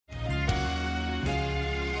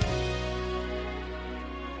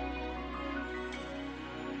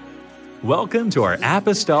Welcome to our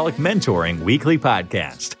Apostolic Mentoring Weekly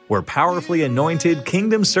Podcast, where powerfully anointed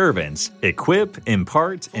kingdom servants equip,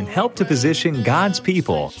 impart, and help to position God's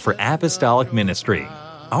people for apostolic ministry.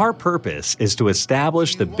 Our purpose is to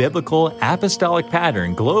establish the biblical apostolic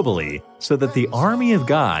pattern globally so that the army of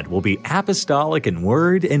God will be apostolic in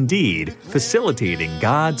word and deed, facilitating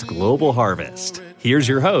God's global harvest. Here's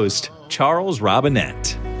your host, Charles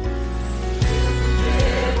Robinette.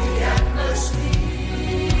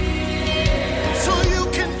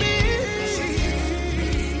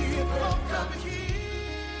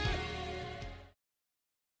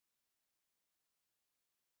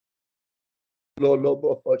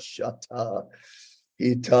 Lolobo shata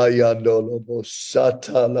itayando lobo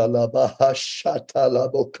sata la la bahashata la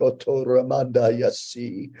bokoto ramanda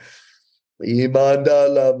yasi imanda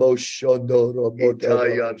la moshondo robo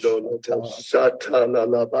itayando lobo sata la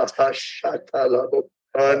la bahashata la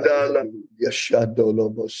bokanda la yashando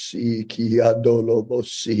lobo si kiando lobo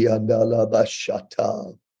si anda la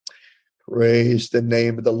bashata. Praise the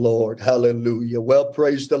name of the Lord. Hallelujah. Well,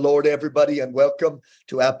 praise the Lord, everybody, and welcome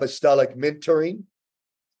to Apostolic Mentoring.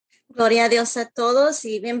 Gloria a Dios a todos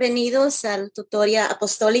y bienvenidos al Tutoría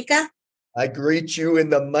Apostólica. I greet you in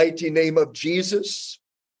the mighty name of Jesus.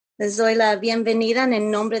 Les doy la bienvenida en el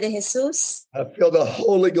nombre de Jesús. I feel the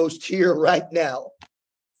Holy Ghost here right now.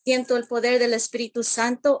 Siento el poder del Espíritu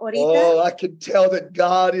Santo ahorita. Oh, I can tell that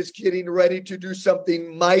God is getting ready to do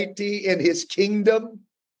something mighty in his kingdom.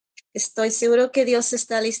 Estoy seguro que Dios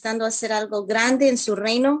está listando a hacer algo grande en su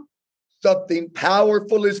reino. Something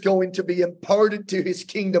powerful is going to be imparted to his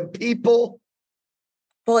kingdom people.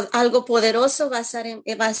 Algo poderoso va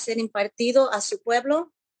a ser impartido a su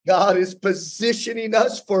pueblo. God is positioning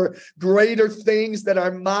us for greater things that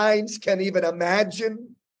our minds can't even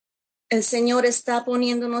imagine. El Señor está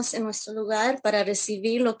poniéndonos en nuestro lugar para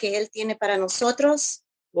recibir lo que Él tiene para nosotros.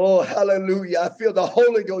 Oh, hallelujah. I feel the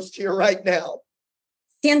Holy Ghost here right now.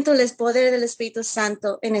 Siento el poder del Espíritu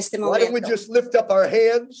Santo en este Why don't we momento. just lift up our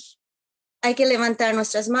hands, Hay que levantar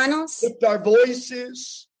nuestras manos, lift our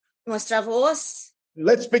voices. nuestra voz,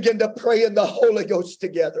 Let's begin to pray in the Holy Ghost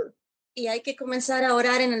together. y hay que comenzar a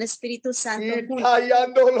orar en el Espíritu Santo.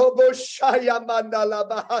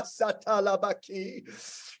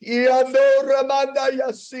 Iando ramanda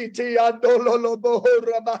yasiti ando lolobo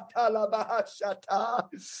ramatala bahashata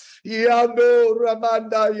iando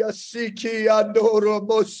ramanda yasiki ando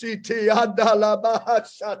romositi andala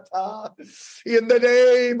bahashata. In the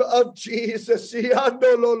name of Jesus,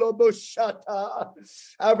 iando lolobo shata,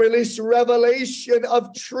 I release revelation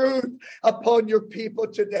of truth upon your people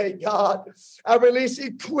today, God. I release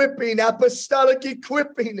equipping, apostolic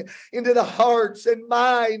equipping into the hearts and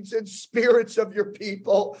minds and spirits of your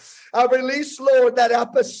people. I release, Lord, that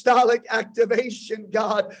apostolic activation,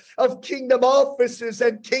 God, of kingdom offices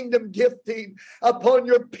and kingdom gifting upon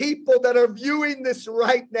your people that are viewing this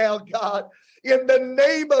right now, God. In the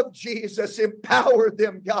name of Jesus, empower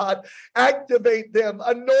them, God. Activate them,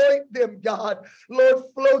 anoint them, God. Lord,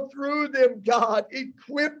 flow through them, God.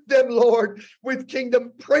 Equip them, Lord, with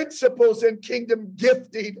kingdom principles and kingdom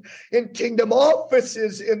gifting in kingdom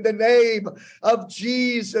offices in the name of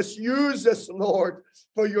Jesus. Use us, Lord,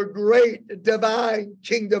 for your great divine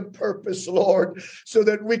kingdom purpose, Lord, so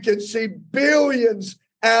that we can see billions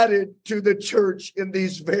added to the church in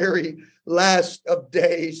these very last of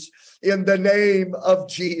days. In the name of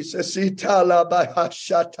Jesus.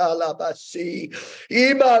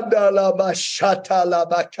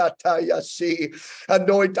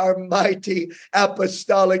 Anoint our mighty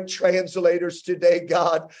apostolic translators today,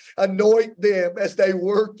 God. Anoint them as they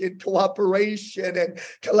work in cooperation and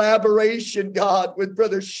collaboration, God, with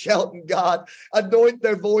Brother Shelton, God. Anoint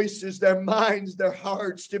their voices, their minds, their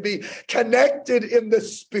hearts to be connected in the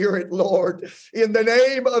Spirit, Lord. In the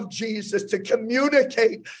name of Jesus, to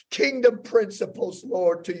communicate kingdom principles,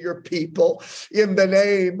 Lord, to your people. In the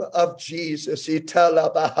name of Jesus.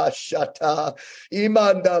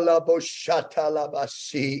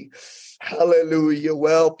 Hallelujah.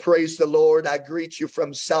 Well, praise the Lord. I greet you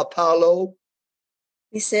from Sao Paulo.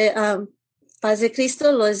 Dice, paz de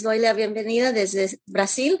Cristo, les doy la bienvenida desde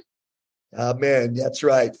Brasil. Amen. That's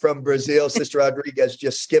right. From Brazil, Sister Rodriguez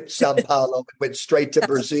just skipped Sao Paulo and went straight to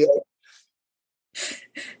Brazil.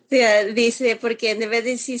 Dice, porque en vez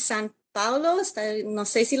de decir San Paulo, no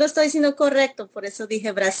sé si lo estoy diciendo correcto, por eso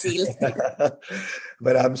dije Brasil.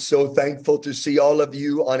 But I'm so thankful to see all of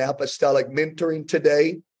you on Apostolic Mentoring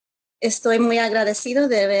today. Estoy muy agradecido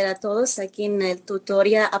de ver a todos aquí en el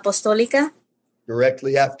Tutoría Apostólica.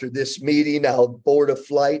 Directly after this meeting, I'll board a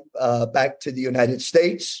flight back to the United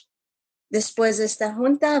States. Después de esta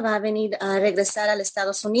junta va a venir a regresar a los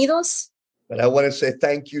Estados Unidos. But I want to say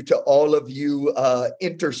thank you to all of you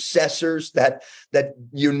intercessors that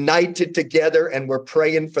united together and were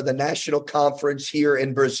praying for the national conference here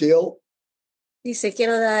in Brazil. Dice,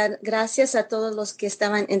 quiero dar gracias a todos los que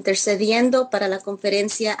estaban intercediendo para la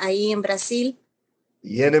conferencia ahí en Brasil.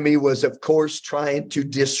 The enemy was, of course, trying to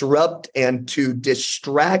disrupt and to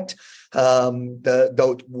distract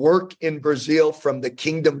the work in Brazil from the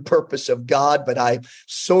kingdom purpose of God. But I'm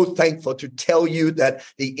so thankful to tell you that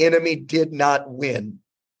the enemy did not win.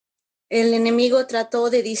 El enemigo trató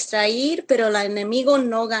de distraer, pero el enemigo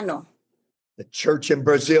no ganó. The church in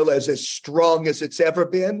Brazil is as strong as it's ever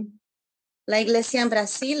been. La iglesia en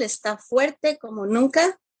Brasil está fuerte como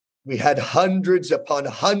nunca. We had hundreds upon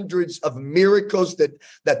hundreds of miracles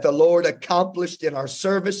that the Lord accomplished in our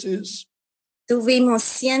services. Tuvimos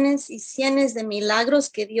cientos y cientos de milagros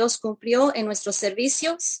que Dios cumplió en nuestros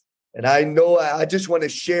servicios. And I know I just want to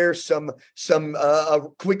share a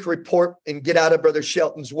quick report and get out of Brother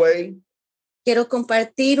Shelton's way. Quiero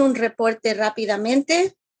compartir un reporte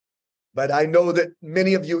rápidamente. But I know that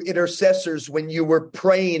many of you intercessors, when you were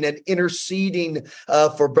praying and interceding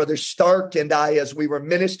for Brother Stark and I as we were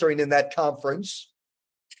ministering in that conference.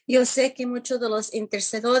 Yo sé que muchos de los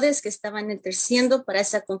intercedores que estaban intercediendo para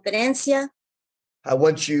esa conferencia. I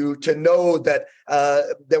want you to know that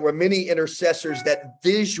there were many intercessors that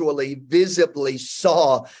visibly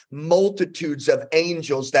saw multitudes of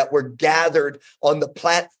angels that were gathered on the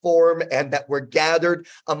platform and that were gathered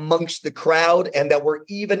amongst the crowd and that were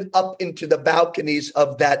even up into the balconies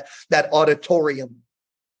of that auditorium.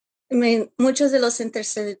 Muchos de los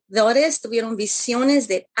intercedores tuvieron visiones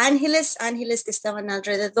de ángeles que estaban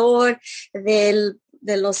alrededor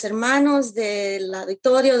de los hermanos, del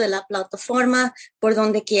auditorio, de la plataforma, por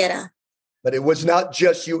donde quiera. But it was not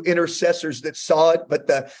just you intercessors that saw it, but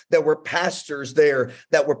there were pastors there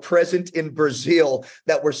that were present in Brazil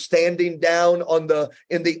that were standing down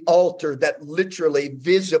in the altar that literally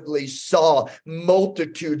visibly saw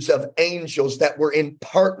multitudes of angels that were in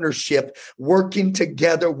partnership working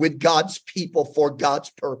together with God's people for God's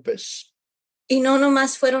purpose. Y no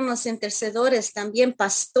nomás fueron los intercedores, también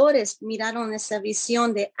pastores miraron esa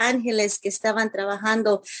visión de ángeles que estaban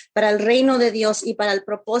trabajando para el reino de Dios y para el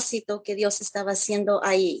propósito que Dios estaba haciendo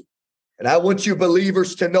ahí. And I want you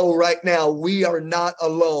believers to know right now, we are not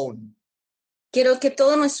alone. Quiero que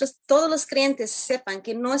todos los creyentes sepan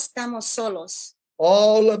que no estamos solos.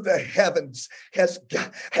 All of the heavens has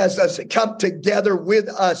come together with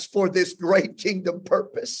us for this great kingdom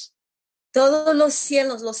purpose. Todos los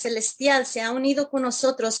cielos, lo celestial, se ha unido con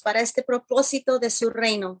nosotros para este propósito de su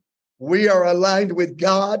reino. We are aligned with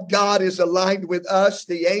God. God is aligned with us.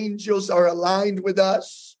 The angels are aligned with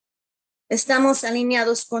us. Estamos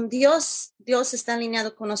alineados con Dios. Dios está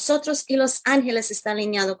alineado con nosotros y los ángeles están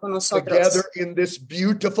alineados con nosotros. Together in this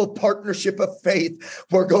beautiful partnership of faith,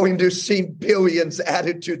 we're going to see billions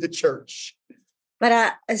added to the church.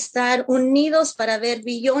 Para estar unidos, para ver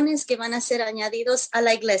billones que van a ser añadidos a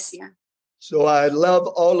la iglesia. So I love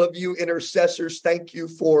all of you intercessors. Thank you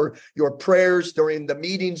for your prayers during the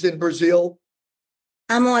meetings in Brazil.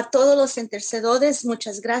 Amo a todos los intercedores.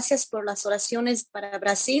 Muchas gracias por las oraciones para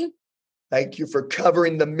Brasil. Thank you for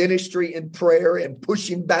covering the ministry in prayer and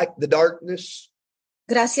pushing back the darkness.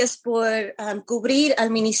 Gracias por cubrir al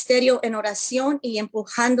ministerio en oración y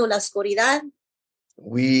empujando la oscuridad.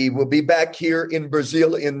 We will be back here in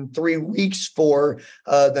Brazil in 3 weeks for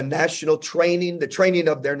the national training, the training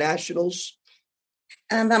of their nationals.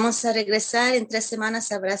 Vamos a regresar en 3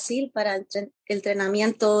 semanas a Brasil para el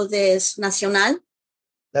entrenamiento nacional.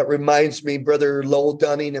 That reminds me, Brother Lowell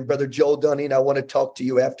Dunning and Brother Joel Dunning, I want to talk to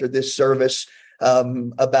you after this service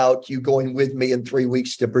about you going with me in 3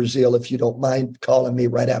 weeks to Brazil, if you don't mind calling me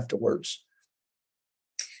right afterwards.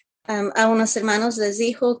 A unos hermanos les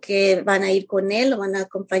dijo que van a ir con él, lo van a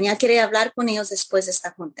acompañar, quiere hablar con ellos después de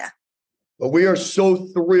esta junta. But we are so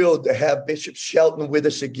thrilled to have Bishop Shelton with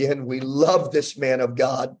us again. We love this man of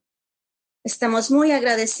God. Estamos muy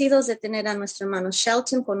agradecidos de tener a nuestro hermano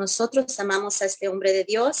Shelton con nosotros. Amamos a este hombre de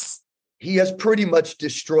Dios. He has pretty much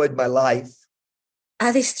destroyed my life.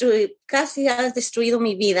 Casi ha destruido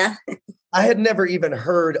mi vida. I had never even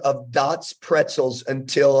heard of Dots Pretzels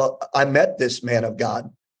until I met this man of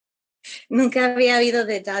God. Nunca había oído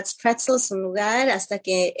de Dots Pretzels, un lugar, hasta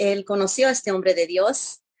que él conoció a este hombre de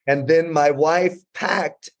Dios. And then my wife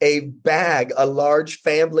packed a large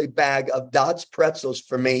family bag of Dots Pretzels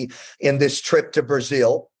for me in this trip to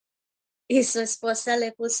Brazil. Y su esposa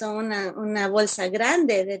le puso una bolsa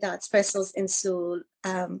grande de Dots Pretzels en su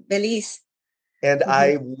valise. And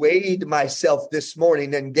I weighed myself this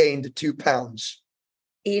morning and gained 2 pounds.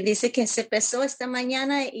 Y dice que se pesó esta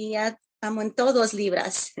mañana y ya aumentó 2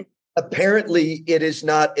 libras. Apparently, it is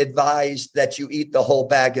not advised that you eat the whole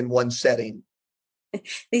bag in one setting.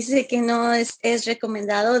 Dice que no es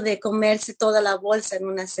recomendado de comerse toda la bolsa en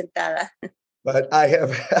una sentada. But I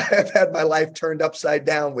have had my life turned upside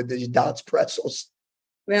down with these Dots pretzels.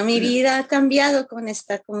 Pero mi vida ha cambiado con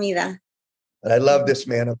esta comida. And I love this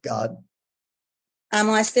man of God.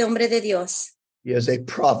 Amo a este hombre de Dios. He is a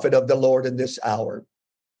prophet of the Lord in this hour.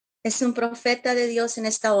 Es un profeta de Dios en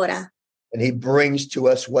esta hora. And he brings to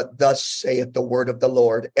us what thus saith the word of the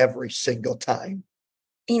Lord every single time.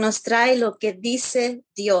 Y nos trae lo que dice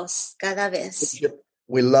Dios cada vez.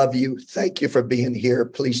 We love you. Thank you for being here.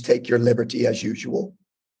 Please take your liberty as usual.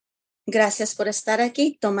 Gracias por estar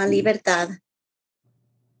aquí. Toma libertad.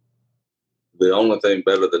 The only thing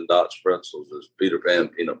better than Dot's pretzels is Peter Pan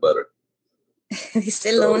peanut butter.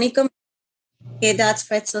 Dice lo único que Dots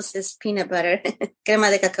pretzels es peanut butter, crema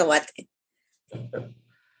de cacahuate.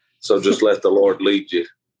 So just let the Lord lead you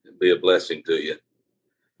and be a blessing to you.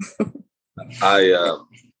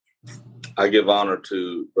 I give honor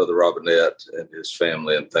to Brother Robinette and his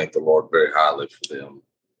family and thank the Lord very highly for them.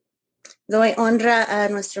 Doy honra a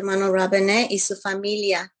nuestro hermano Robinette y su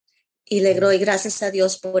familia y le doy gracias a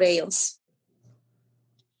Dios por ellos.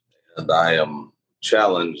 And I am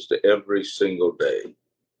challenged every single day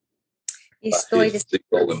Y by his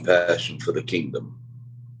zeal and passion for the kingdom.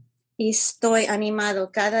 estoy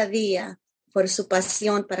animado cada día por su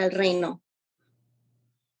pasión para el reino.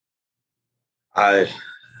 I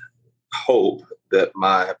hope that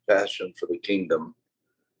my passion for the kingdom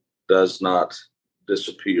does not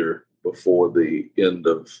disappear before the end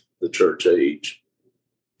of the church age.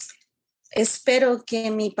 Espero que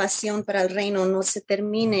mi pasión para el reino no se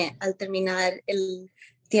termine al terminar el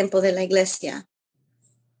tiempo de la iglesia.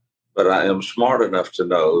 But I am smart enough to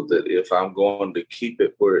know that if I'm going to keep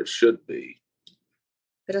it where it should be,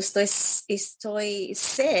 Pero estoy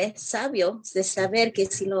sabio de saber que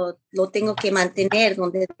si lo tengo que mantener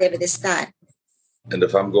donde debe de estar. and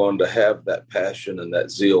if I'm going to have that passion and that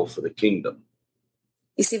zeal for the kingdom,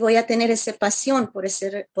 Y si voy a tener esa pasión por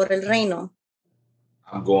el reino,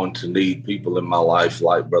 I'm going to need people in my life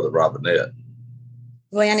like Brother Robinette,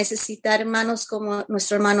 voy a necesitar hermanos como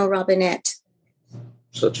nuestro hermano Robinette,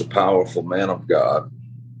 such a powerful man of God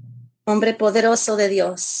hombre poderoso de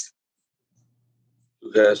Dios,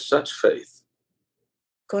 who has such faith.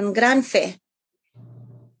 con gran fe.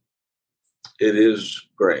 It is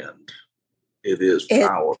grand. It is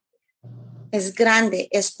powerful. Es grande,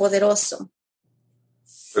 es poderoso.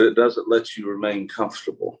 But it doesn't let you remain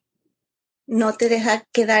comfortable. No te deja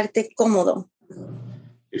quedarte cómodo.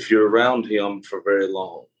 If you're around him for very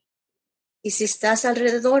long, Y si estás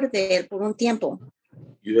alrededor de él por un tiempo,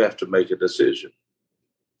 you have to make a decision.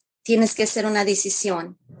 tienes que hacer una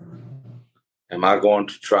decisión. Am I going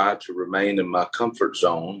to try to remain in my comfort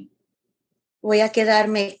zone, ¿Voy a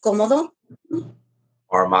quedarme cómodo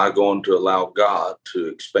or am I going to allow God to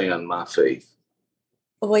expand my faith?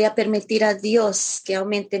 o voy a permitir a Dios que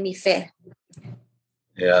aumente mi fe?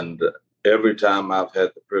 And every time I've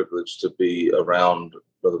had the privilege to be around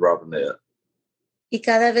Brother Robinette, Y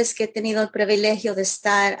cada vez que he tenido el privilegio de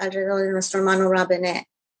estar alrededor de nuestro hermano Robinette,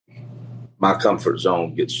 my comfort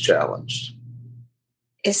zone gets challenged.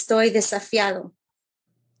 estoy desafiado.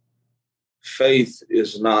 Faith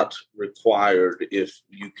is not required if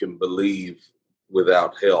you can believe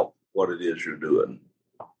without help what it is you're doing.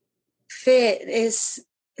 Fe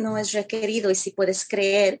no es requerido y si puedes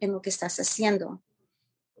creer en lo que estás haciendo.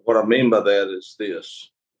 What I mean by that is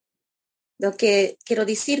this. Lo que quiero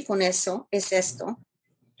decir con eso es esto.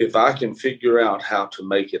 If I can figure out how to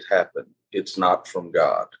make it happen, it's not from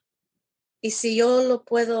God. Y si yo lo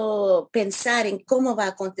puedo pensar en cómo va a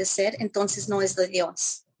acontecer, entonces no es de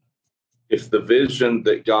Dios. If the vision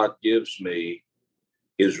that God gives me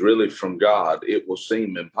is really from God, it will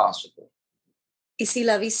seem impossible. Y si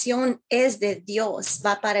la visión es de Dios,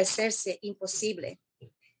 va a parecerse imposible.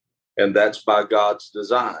 And that's by God's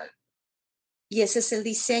design. Y ese es el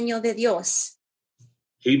diseño de Dios.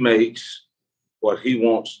 He makes what he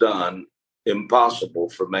wants done impossible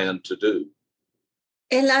for man to do.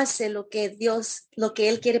 Él hace lo que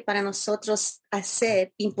Él quiere para nosotros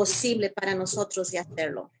hacer, imposible para nosotros de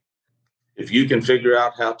hacerlo. If you can figure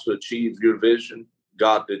out how to achieve your vision,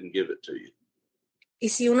 God didn't give it to you. Y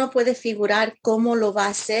si uno puede figurar cómo lo va a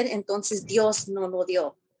hacer, entonces Dios no lo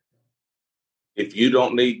dio. If you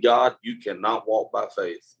don't need God, you cannot walk by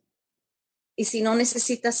faith. Y si no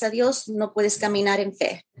necesitas a Dios, no puedes caminar en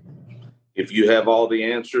fe. If you have all the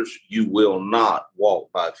answers, you will not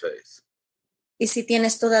walk by faith. Y si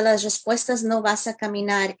tienes todas las respuestas, no vas a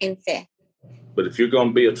caminar en fe. But if you're going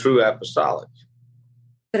to be a true apostolic,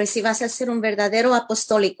 Pero si vas a ser un verdadero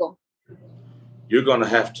apostólico, you're going to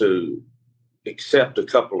have to accept a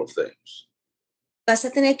couple of things. vas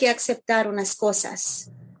a tener que aceptar unas cosas.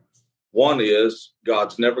 One is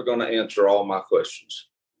God's never going to answer all my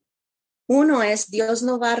questions Uno es, Dios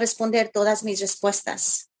no va a responder todas mis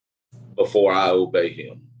respuestas before I obey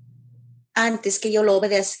him. antes que yo lo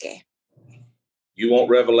obedezca. You want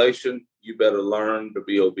revelation? You better learn to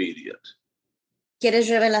be obedient. ¿Quieres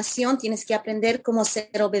revelación? Tienes que aprender cómo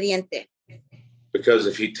ser obediente. Because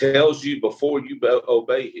if he tells you before you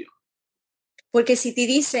obey him, Porque si te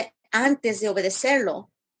dice antes de obedecerlo,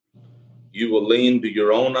 you will lean to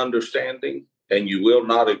your own understanding and you will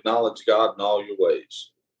not acknowledge God in all your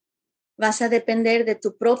ways. vas a depender de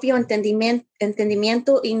tu propio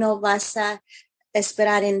entendimiento y no vas a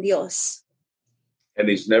esperar en Dios. And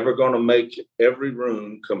he's never going to make every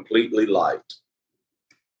room completely light.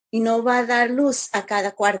 Y no va a dar luz a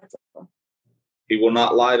cada cuarto. He will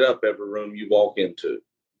not light up every room you walk into.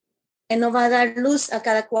 Él no va a dar luz a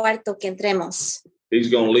cada cuarto que entremos. He's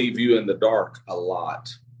going to leave you in the dark a lot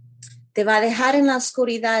Te va a dejar en la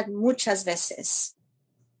oscuridad muchas veces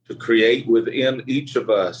to create within each of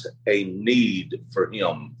us a need for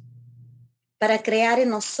him. para crear en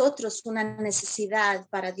nosotros una necesidad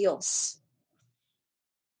para Dios.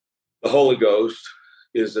 The Holy Ghost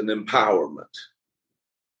is an empowerment.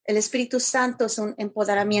 El Espíritu Santo es un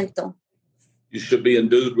empoderamiento. You should be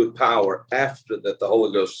endued with power after that the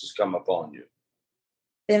Holy Ghost has come upon you.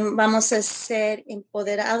 Vamos a ser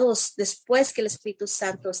empoderados después que el Espíritu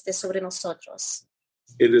Santo esté sobre nosotros.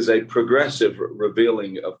 It is a progressive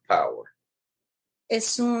revealing of power.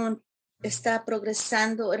 Está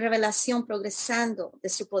progresando, revelación progresando de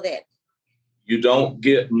su poder. You don't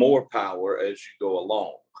get more power as you go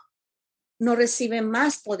along. No recibe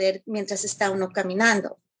más poder mientras está uno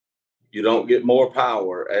caminando. You don't get more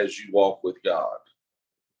power as you walk with God.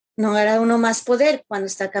 No hará uno más poder cuando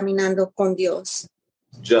está caminando con Dios.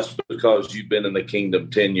 Just because you've been in the kingdom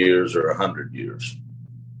 10 years or 100 years.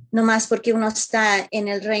 No más porque uno está en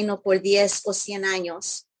el reino por 10 o 100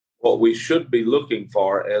 años. What we should be looking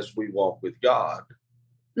for as we walk with God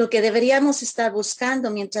Lo que deberíamos estar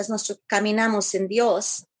buscando mientras nos caminamos en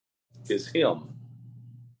Dios is him.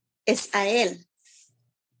 es a Él.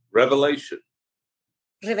 Revelation,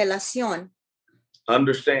 Revelación,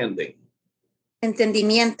 understanding.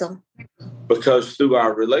 entendimiento. Because through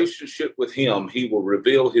our relationship with him, he will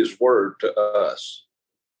reveal his word to us.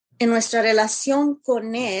 En nuestra relación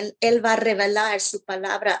con Él, Él va a revelar su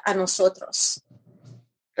palabra a nosotros.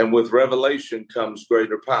 And with revelation comes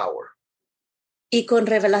greater power. Y con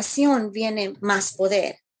revelación viene más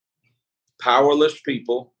poder. Powerless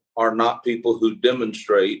people are not people who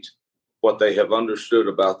demonstrate what they have understood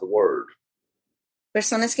about the word.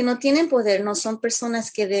 Personas que no tienen poder no son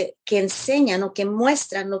personas que enseñan o que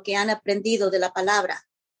muestran lo que han aprendido de la palabra.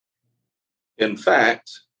 In fact,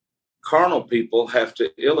 carnal people have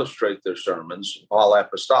to illustrate their sermons while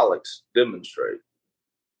apostolics demonstrate.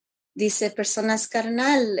 Dice personas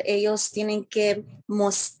carnal, ellos tienen que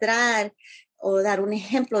mostrar o dar un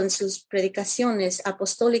ejemplo en sus predicaciones.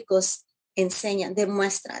 Apostólicos enseñan,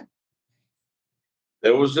 demuestran.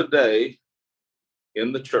 There was a day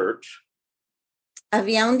in the church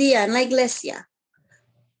Había un día en la iglesia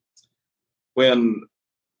when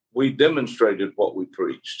we demonstrated what we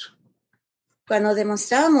preached. cuando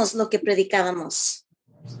demostrábamos lo que predicábamos.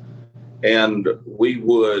 And we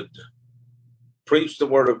would preach the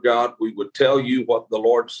word of God. We would tell you what the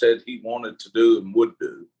Lord said he wanted to do and would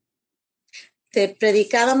do. Te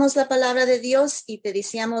predicábamos la palabra de Dios y te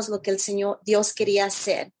decíamos lo que el Señor Dios quería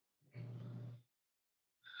hacer.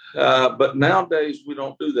 But nowadays we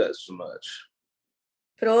don't do that so much.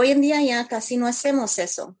 Pero hoy en día ya casi no hacemos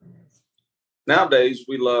eso. Nowadays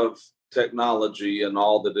we love technology and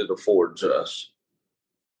all that it affords us.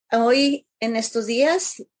 Hoy en estos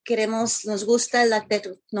días nos gusta la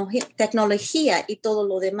tecnología y todo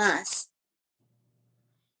lo demás.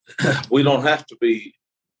 We don't have to be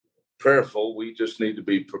prayerful. We just need to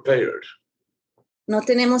be prepared. No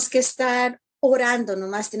tenemos que estar orando,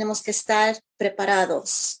 nomás tenemos que estar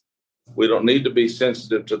preparados. We don't need to be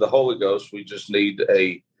sensitive to the Holy Ghost. We just need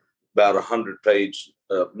about 100-page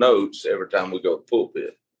notes every time we go to the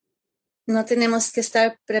pulpit. No tenemos que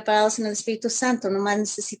estar preparados en el Espíritu Santo, nomás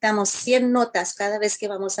necesitamos 100 notas cada vez que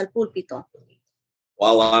vamos al púlpito.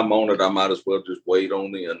 While I'm on it, I might as well just wait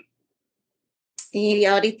on in. Y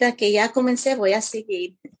ahorita que ya comencé, voy a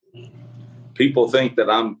seguir. People think that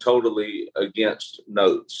I'm totally against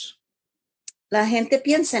notes. La gente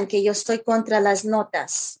piensa que yo estoy contra las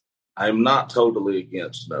notas. I'm not totally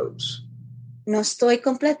against notes. No estoy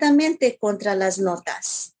completamente contra las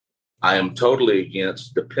notas. I am totally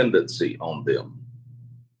against dependency on them.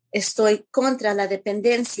 Estoy contra la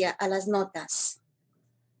dependencia a las notas.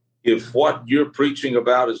 If what you're preaching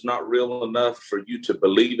about is not real enough for you to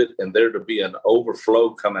believe it and there to be an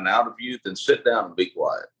overflow coming out of you, then sit down and be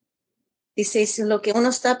quiet. Dice, si lo que uno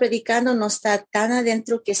está predicando no está tan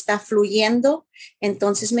adentro que está fluyendo,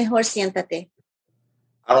 entonces mejor siéntate.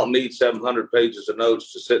 I don't need 700 pages of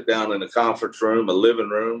notes to sit down in a conference room, a living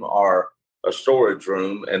room, or a storage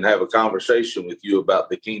room and have a conversation with you about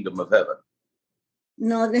the kingdom of heaven.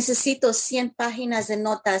 No necesito 100 páginas de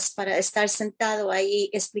notas para estar sentado ahí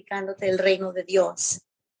explicándote el reino de Dios.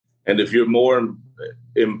 And if you're more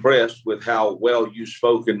impressed with how well you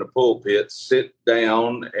spoke in the pulpit, sit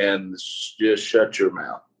down and just shut your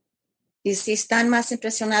mouth. Y si están más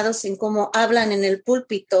impresionados en cómo hablan en el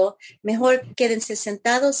púlpito, mejor quédense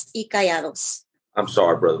sentados y callados. I'm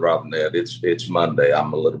sorry, Brother Robinette. It's Monday.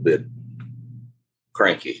 I'm a little bit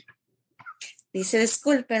cranky. Dice,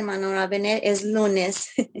 disculpe, hermano Rabenet, es lunes.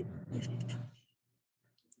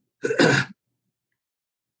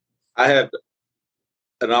 I had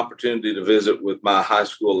an opportunity to visit with my high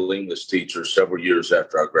school English teacher several years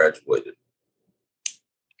after I graduated.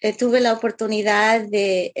 Tuve la oportunidad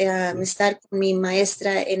de estar con mi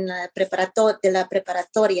maestra en la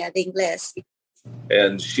preparatoria de inglés.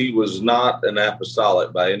 And she was not an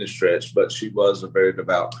apostolic by any stretch, but she was a very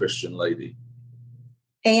devout Christian lady.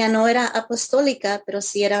 Ella no era apostólica, pero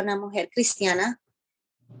sí era una mujer cristiana.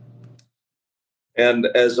 And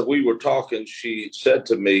as we were talking, she said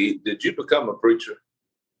to me, "Did you become a preacher?"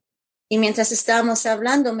 Y mientras estábamos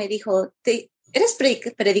hablando, me dijo, ¿eres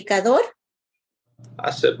predicador?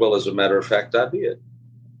 I said, "Well, as a matter of fact, I did."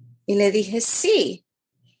 Y le dije, sí.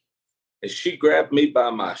 And she grabbed me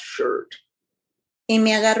by my shirt. Y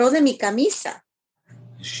me agarró de mi camisa.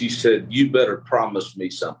 She said, "You better promise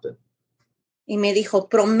me something. Y me dijo,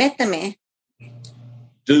 prométeme.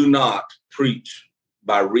 Do not preach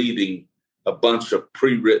by reading a bunch of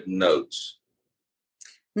pre-written notes.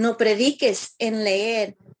 No prediques en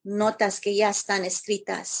leer notas que ya están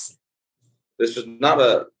escritas. This is not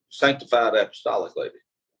a sanctified apostolic lady.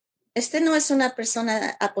 Este no es una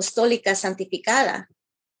persona apostólica santificada.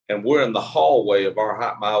 And we're in the hallway of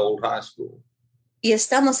my old high school. Y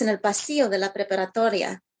estamos en el pasillo de la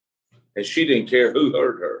preparatoria. And she didn't care who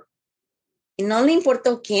heard her. Y no le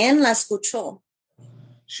importó quién la escuchó.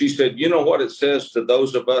 She said, "You know what it says to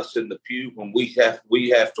those of us in the pew when we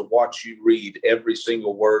have to watch you read every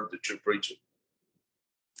single word that you're preaching?"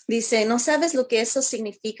 Dice, ¿no sabes lo que eso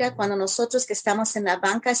significa cuando nosotros que estamos en la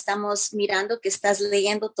banca estamos mirando que estás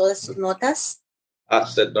leyendo todas sus notas? I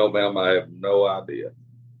said, "No, ma'am, I have no idea."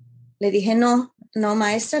 Le dije, no,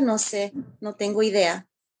 maestra, no sé, no tengo idea.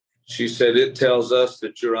 She said, "It tells us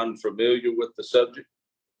that you're unfamiliar with the subject."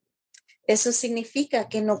 Eso significa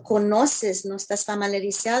que no conoces, no estás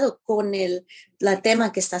familiarizado con la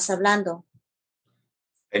tema que estás hablando.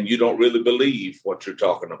 And you don't really believe what you're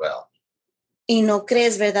talking about. Y no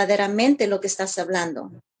crees verdaderamente lo que estás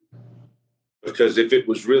hablando. Because if it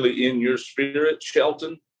was really in your spirit,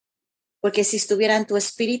 Shelton, Porque si estuviera en tu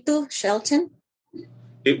espíritu, Shelton,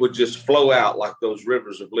 it would just flow out like those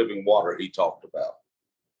rivers of living water he talked about.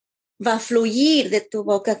 va a fluir de tu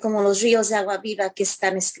boca como los ríos de agua viva que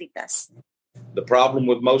están escritas. The problem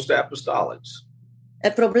with most apostolics,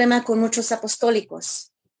 El problema con muchos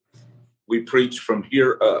apostólicos, we preach from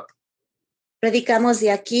here up predicamos de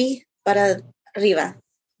aquí para arriba,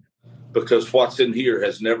 because what's in here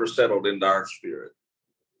has never settled into our spirit.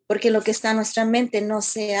 porque lo que está en nuestra mente no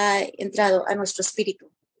se ha entrado a nuestro espíritu.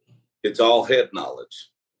 It's all head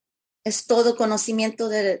knowledge. Es todo conocimiento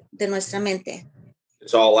de nuestra mente.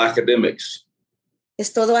 It's all academics.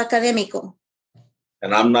 Es todo académico.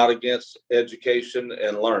 And I'm not against education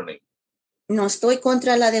and learning. No estoy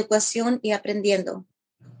contra la educación y aprendiendo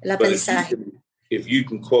el But aprendizaje. if you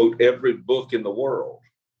can quote every book in the world,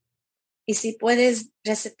 Y si puedes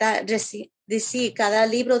decir cada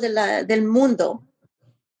libro del mundo,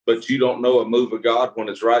 but you don't know a move of God when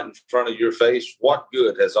it's right in front of your face, what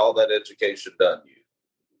good has all that education done you?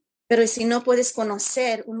 pero si no puedes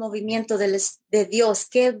conocer un movimiento de Dios,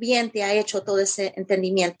 qué bien te ha hecho todo ese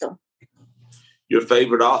entendimiento. Your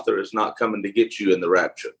favorite author is not coming to get you in the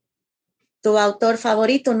rapture. Tu autor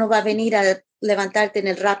favorito no va a venir a levantarte en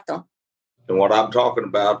el rapto. And what I'm talking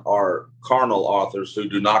about are carnal authors who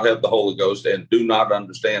do not have the Holy Ghost and do not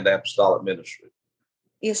understand apostolic ministry.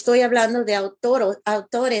 Y estoy hablando de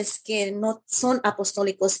autores que no son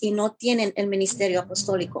apostólicos y no tienen el ministerio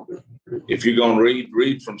apostólico. If you're going to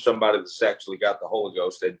read from somebody that's actually got the Holy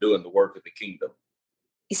Ghost and doing the work of the kingdom.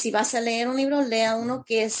 Y si vas a leer un libro, lea uno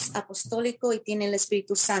que es apostólico y tiene el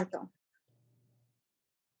Espíritu Santo.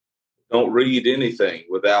 Don't read anything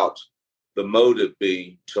without the motive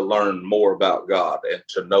being to learn more about God and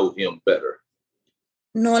to know him better.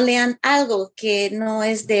 No lean algo que no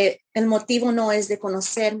es el motivo no es de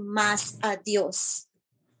conocer más a Dios.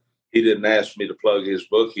 He didn't ask me to plug his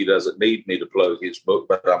book. He doesn't need me to plug his book,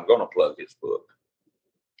 but I'm going to plug his book.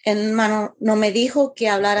 El hermano no me dijo que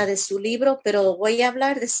hablara de su libro, pero voy a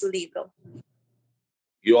hablar de su libro.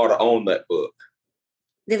 You ought to own that book.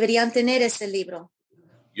 Deberían tener ese libro.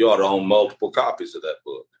 You ought to own multiple copies of that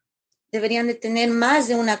book. Deberían de tener más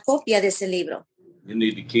de una copia de ese libro. You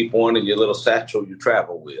need to keep one in your little satchel you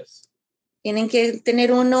travel with. Tienen que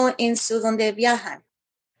tener uno en su donde viajan.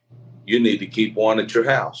 You need to keep one at your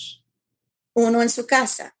house. Uno en su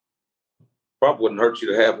casa. Probably wouldn't hurt you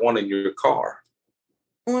to have one in your car.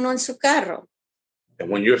 Uno en su carro. And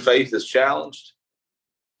when your faith is challenged,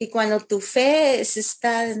 Y cuando tu fe se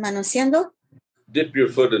está desmanoseando, dip your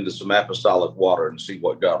foot into some apostolic water and see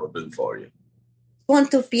what God will do for you. pon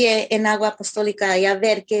tu pie en agua apostólica y a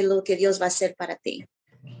ver qué es lo que Dios va a hacer para ti.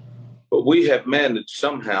 But we have managed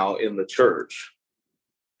somehow in the church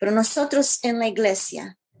Pero nosotros en la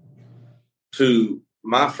iglesia,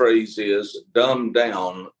 my phrase is, dumb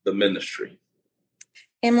down the ministry.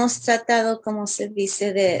 hemos tratado, como se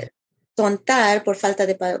dice, de tontar, por falta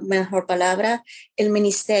de mejor palabra, el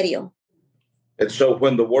ministerio. And so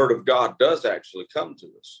when the word of God does actually come to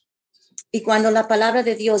us, Y cuando la palabra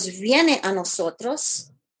de Dios viene a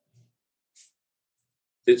nosotros,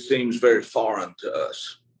 it seems very foreign to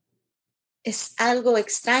us. es algo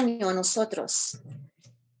extraño a nosotros.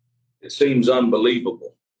 It seems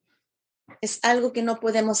unbelievable Es algo que no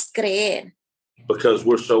podemos creer because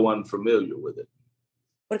we're so unfamiliar with it.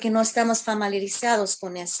 porque no estamos familiarizados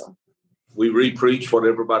con eso. We re-preach what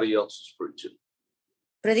everybody else is preaching.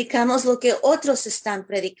 Predicamos lo que otros están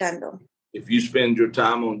predicando. If you spend your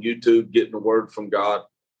time on YouTube getting a word from God,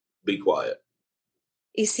 be quiet.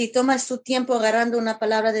 Y si tomas tu tiempo agarrando una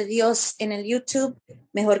palabra de Dios en el YouTube,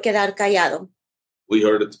 mejor quedar callado. We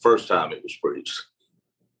heard it the first time it was preached.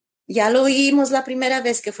 Ya lo oímos la primera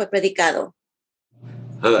vez que fue predicado.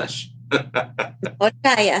 Hush. Mejor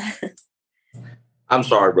calla. I'm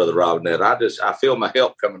sorry, Brother Robinette. I feel my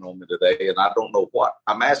help coming on me today, and I don't know what.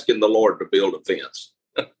 I'm asking the Lord to build a fence.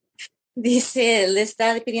 Dice, le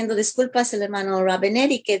está pidiendo disculpas el hermano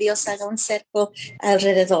Rabener y que Dios haga un cerco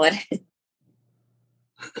alrededor.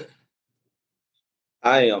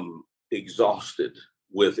 I am exhausted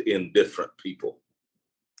with indifferent people.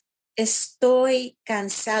 Estoy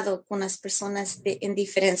cansado con las personas de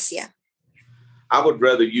indiferencia. I would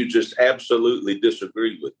rather you just absolutely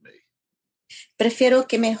disagree with me Prefiero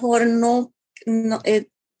que mejor no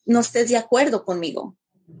estés de acuerdo conmigo,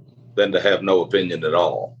 than to have no opinion at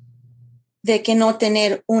all. de que no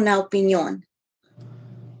tener una opinión.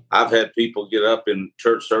 I've had people get up in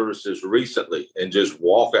church services recently and just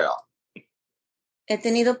walk out. He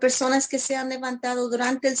tenido personas que se han levantado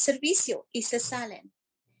durante el servicio y se salen.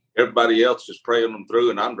 Everybody else is praying them through,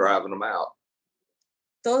 and I'm driving them out.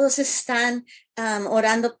 Todos están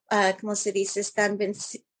orando, ¿cómo se dice? Están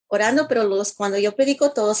orando, pero cuando yo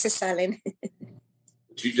predico, todos se salen.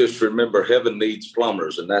 But you just remember, heaven needs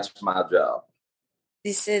plumbers, and that's my job.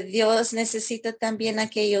 Dice, Dios necesita también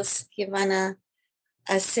aquellos que van a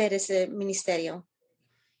hacer ese ministerio.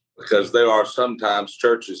 Because there are sometimes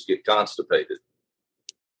churches get constipated.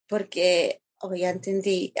 Porque, ya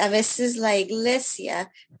entendí, a veces la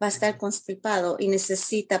iglesia va a estar constipado y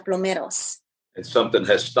necesita plomeros. And something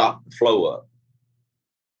has stopped the flow up.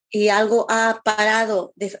 Y algo ha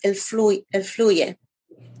parado el fluye.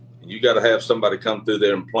 And you got to have somebody come through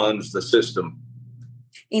there and plunge the system.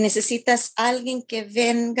 Y necesitas alguien que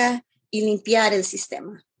venga y limpiar el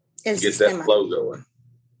sistema. El Get sistema. that flow going.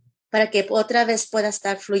 Para que otra vez pueda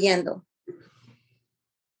estar fluyendo.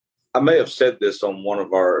 I may have said this on one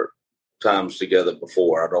of our times together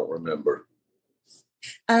before. I don't remember.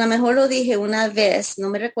 A lo mejor lo dije una vez, no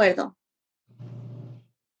me recuerdo.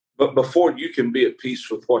 But before you can be at peace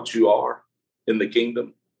with what you are in the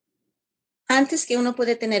kingdom, Antes que uno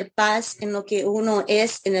puede tener paz en lo que uno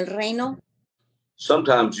es en el reino,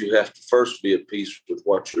 sometimes you have to first be at peace with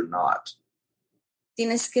what you're not.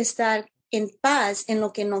 tienes que estar en paz en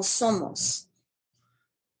lo que no somos.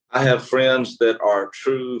 I have friends that are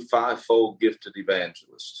true fivefold gifted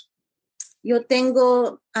evangelists. Yo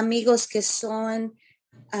tengo amigos que son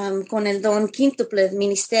con el don quíntuple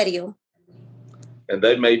ministerio. And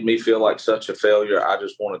they made me feel like such a failure. I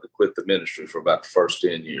just wanted to quit the ministry for about the first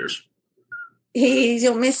 10 years. Y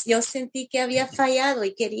yo sentí que había fallado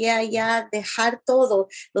y quería ya dejar todo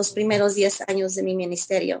los primeros 10 años de mi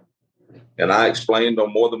ministerio. And I explained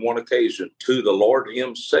on more than one occasion to the Lord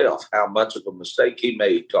himself how much of a mistake he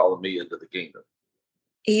made calling me into the kingdom.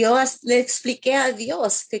 Y yo le expliqué a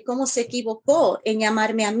Dios que cómo se equivocó en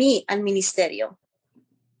llamarme a mí al ministerio.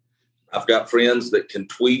 I've got friends that can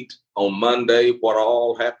tweet on Monday what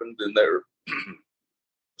all happened in their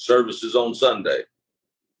services on Sunday.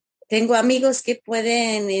 Tengo amigos que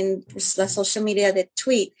pueden en la social media de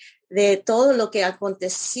tweet de todo lo que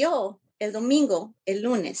aconteció el domingo, el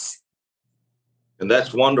lunes. And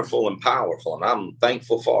that's wonderful and powerful, and I'm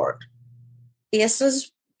thankful for it. Y eso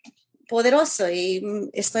es poderoso y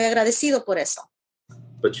estoy agradecido por eso.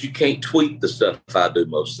 But you can't tweet the stuff I do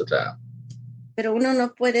most of the time. Pero uno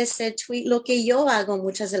no puede ser tweet lo que yo hago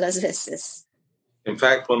muchas de las veces. In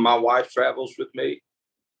fact, when my wife travels with me,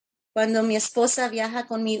 Cuando mi esposa viaja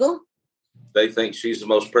conmigo, they think she's the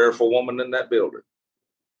most prayerful woman in that building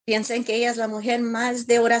piensan que ella es la mujer más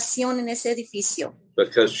de oración en ese edificio.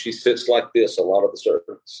 because she sits like this a lot of the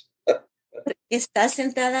servants. Está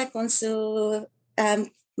sentada con su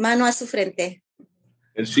mano a su frente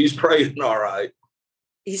And she's praying, all right.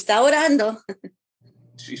 y está orando.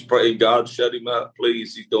 She's praying, God, shut him up,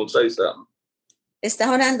 please. He's going to say something.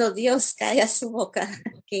 Está orando, Dios, calla su boca,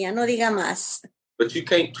 que ya no diga más. But you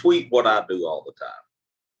can't tweet what I do all the time.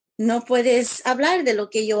 No puedes hablar de lo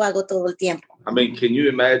que yo hago todo el tiempo. I mean, can you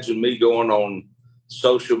imagine me going on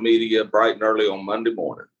social media bright and early on Monday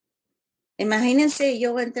morning? Imagínense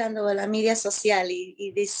yo entrando a la media social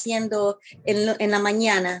y diciendo en la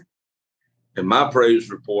mañana, And my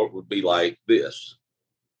praise report would be like this.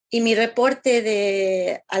 y mi reporte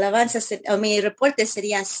de alabanza, mi reporte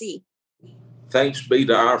sería así. Thanks be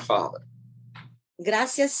to our Father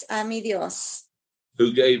Gracias a mi Dios,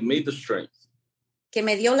 who gave me the strength que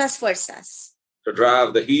me dio las fuerzas to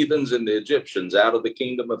drive the heathens and the Egyptians out of the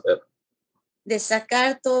kingdom of heaven. de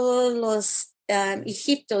sacar todos los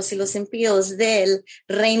egiptos y los impíos del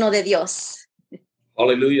reino de Dios.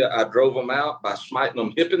 Hallelujah. I drove them out by smiting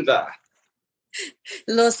them hip and thigh.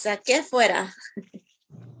 Los saqué fuera.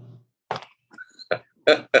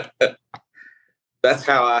 That's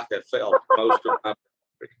how I have felt most of my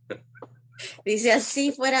Dice,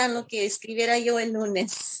 así fuera lo que escribiera yo el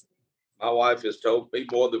lunes. My wife has told me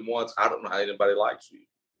more than once, I don't know how anybody likes you.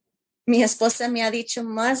 Mi esposa me ha dicho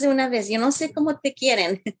más de una vez, yo no sé cómo te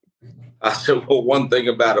quieren. I said, well, one thing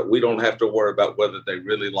about it, we don't have to worry about whether they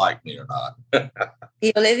really like me or not.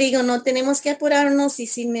 Y yo le digo, no tenemos que apurarnos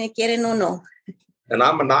si me quieren o no. And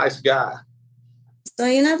I'm a nice guy,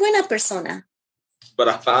 Soy una buena persona, but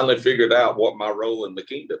I finally figured out what my role in the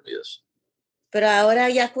kingdom is. pero ahora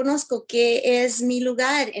ya conozco qué es mi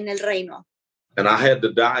lugar en el reino. And I had to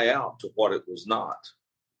die out to what it was not.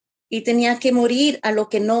 Y tenía que morir a lo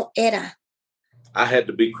que no era. I had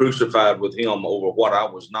to be crucified with him over what I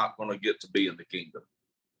was not going to get to be in the kingdom.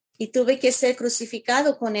 Y tuve que ser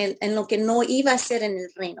crucificado con él en lo que no iba a ser en el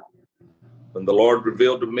reino. When the Lord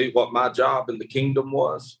revealed to me what my job in the kingdom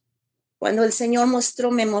was, Cuando el Señor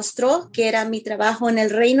me mostró que era mi trabajo en el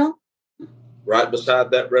reino, right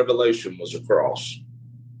beside that revelation was a cross.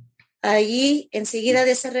 allí enseguida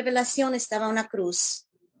de esa revelación estaba una cruz.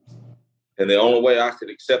 And the only way I could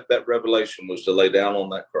accept that revelation was to lay down on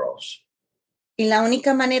that cross. Y la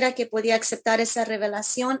única manera que podía aceptar esa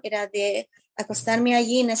revelación era de acostarme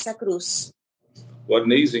allí en esa cruz.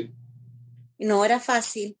 Wasn't easy, Y no era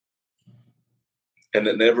fácil and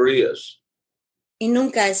it never is. y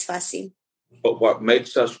nunca es fácil. But what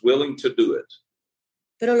makes us willing to do it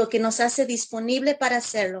Pero lo que nos hace disponible para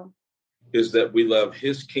hacerlo is that we love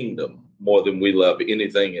his kingdom more than we love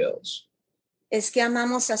anything else. es que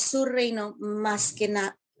amamos a su reino más que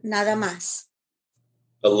nada más.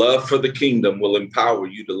 A love for the kingdom will empower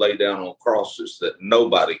you to lay down on crosses that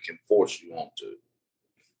nobody can force you onto.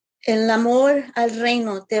 El amor al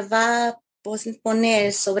reino te va a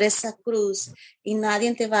poner sobre esa cruz y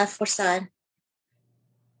nadie te va a forzar.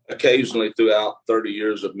 Occasionally, throughout 30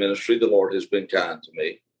 years of ministry, the Lord has been kind to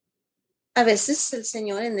me. A veces el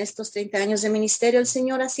Señor, en estos 30 años de ministerio, el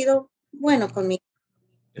Señor ha sido bueno conmigo.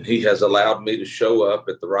 And he has allowed me to show up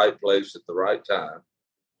at the right place at the right time.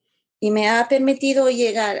 Y me ha permitido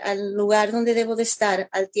llegar al lugar donde debo de estar,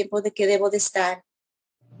 al tiempo de que debo de estar.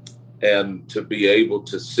 And to be able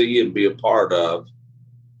to see and be a part of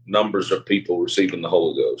numbers of people receiving the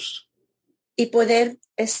Holy Ghost. Y poder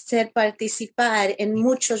participar en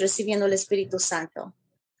muchos recibiendo el Espíritu Santo.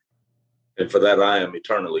 And for that, I am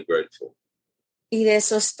eternally grateful. Y de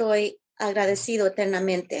eso estoy agradecido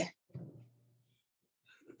eternamente.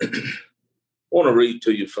 I want to read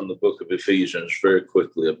to you from the book of Ephesians very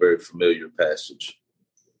quickly, a very familiar passage.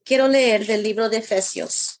 Quiero leer del libro de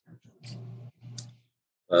Efesios.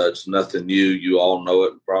 It's nothing new. You all know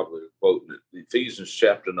it, probably quoting it. Ephesians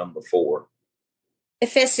chapter number 4.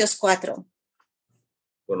 Efesios 4, I'm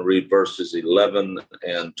going to read verses 11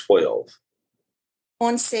 and 12.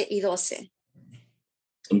 11 y 12.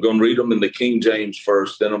 I'm going to read them in the King James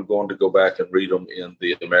first, then I'm going to go back and read them in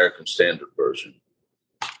the American Standard Version.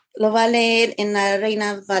 Lo va a leer en la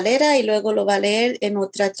Reina Valera y luego lo va a leer en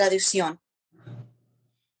otra traducción.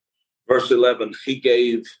 Verse 11, he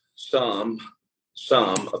gave some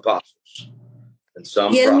apostles, and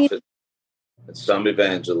some prophets, and some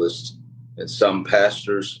evangelists, and some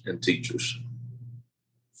pastors and teachers.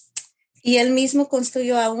 Y él mismo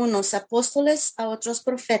constituyó a unos apóstoles, a otros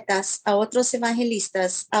profetas, a otros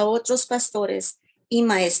evangelistas, a otros pastores y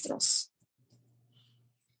maestros.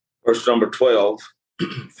 Verse number 12,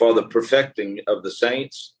 for the perfecting of the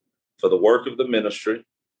saints, for the work of the ministry,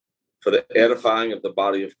 for the edifying of the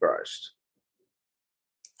body of Christ.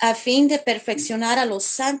 A fin de perfeccionar a los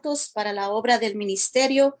santos para la obra del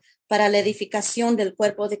ministerio, para la edificación del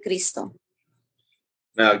cuerpo de Cristo.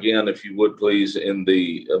 Now again, if you would please, in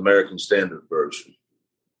the American Standard Version.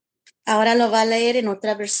 Ahora lo va a leer en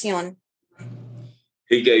otra versión.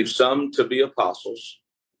 He gave some to be apostles.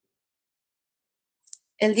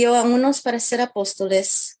 Él dio a unos para ser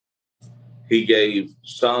apóstoles. He gave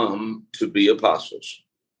some to be apostles.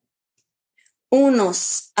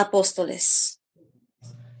 Unos apóstoles.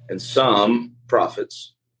 And some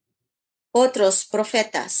prophets. Otros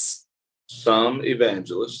profetas. Some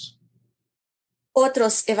evangelists.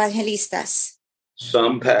 Otros evangelistas.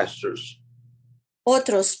 Some pastors.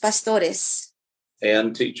 Otros pastores.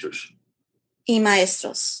 And teachers. Y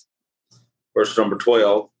maestros. Verse number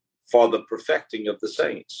 12, for the perfecting of the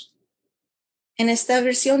saints. En esta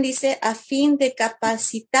versión dice, a fin de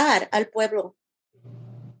capacitar al pueblo.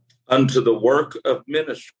 Unto the work of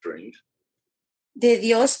ministering. De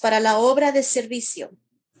Dios para la obra de servicio.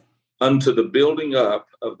 Unto the building up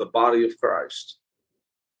of the body of Christ.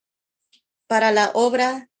 Para la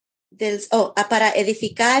obra para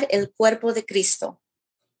edificar el cuerpo de Cristo.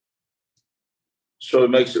 So it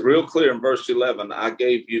makes it real clear in verse 11, I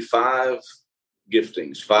gave you 5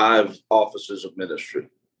 giftings, 5 offices of ministry.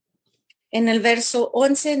 En el verso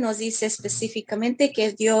 11 nos dice específicamente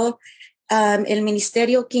que dio el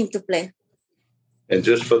ministerio quíntuple. And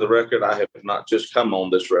just for the record, I have not just come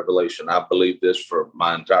on this revelation. I believe this for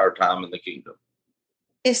my entire time in the kingdom.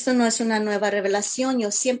 Esto no es una nueva revelación. Yo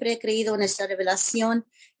siempre he creído en esta revelación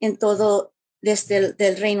en todo desde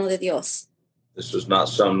el reino de Dios. This is not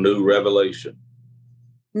some new revelation.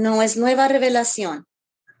 No es nueva revelación.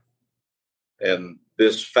 And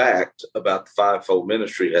this fact about the fivefold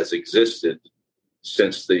ministry has existed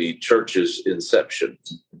since the church's inception.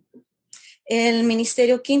 El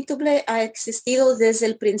ministerio quíntuple ha existido desde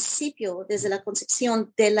el principio, desde la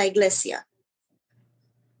concepción de la iglesia.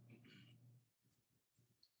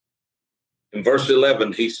 In verse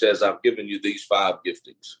 11, he says, I've given you these 5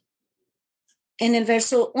 giftings. En el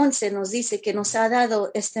verso 11 nos dice que nos ha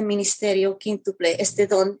dado este ministerio quíntuple, este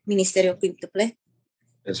don ministerio quíntuple.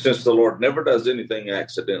 And since the Lord never does anything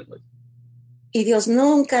accidentally. Y Dios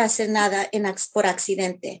nunca hace nada por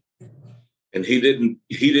accidente. And he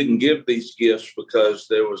didn't give these gifts because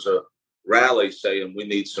there was a rally saying we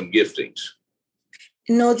need some giftings.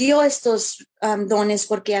 No dio estos dones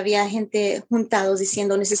porque había gente juntados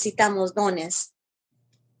diciendo necesitamos dones.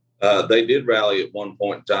 They did rally at one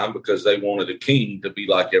point in time because they wanted a king to be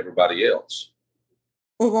like everybody else.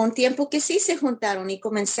 Hubo un tiempo que sí se juntaron y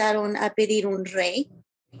comenzaron a pedir un rey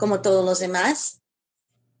como todos los demás.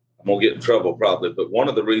 I'm going to get in trouble probably, but one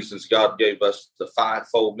of the reasons God gave us the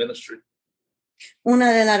fivefold ministry.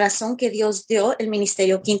 Una de las razones que Dios dio el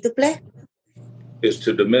ministerio quíntuple is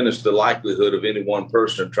to diminish the likelihood of any one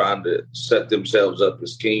person trying to set themselves up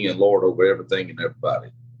as king and Lord over everything and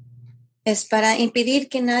everybody. Es para impedir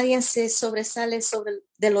que nadie se sobresale sobre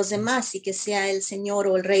de los demás y que sea el Señor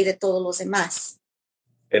o el Rey de todos los demás.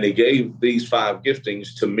 And he gave these 5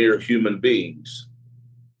 giftings to mere human beings.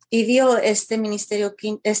 Y dio este ministerio,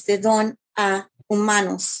 este don a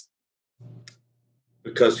humanos.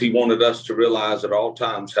 Because he wanted us to realize at all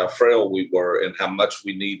times how frail we were and how much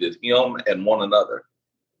we needed him and one another.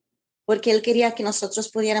 Porque él quería que nosotros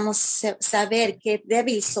pudiéramos saber qué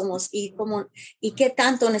débil somos y qué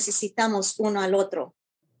tanto necesitamos uno al otro.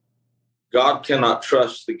 God cannot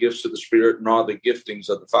trust the gifts of the Spirit nor the giftings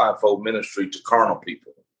of the fivefold ministry to carnal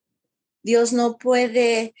people. Dios no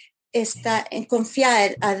puede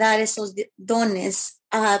confiar a dar esos dones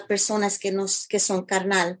a personas que son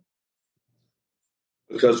carnal.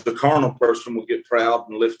 Because the carnal person will get proud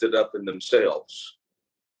and lifted up in themselves.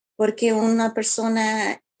 Porque una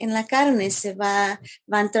persona en la carne va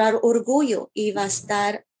a entrar orgullo y va a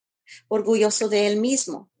estar orgulloso de él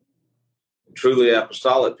mismo. Truly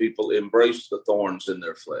apostolic people embrace the thorns in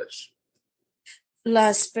their flesh.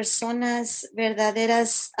 Las personas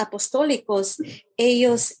verdaderas apostólicos,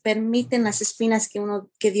 ellos permiten las espinas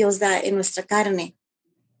que Dios da en nuestra carne.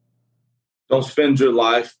 Don't spend your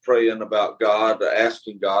life praying about God,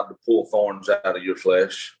 asking God to pull thorns out of your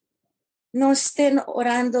flesh. No estén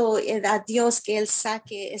orando a Dios que Él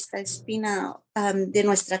saque esta espina de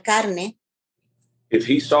nuestra carne. If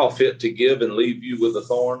he saw fit to give and leave you with a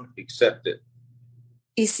thorn, accept it.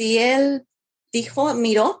 Y si Él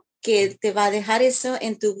miró que te va a dejar eso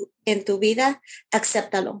en tu vida,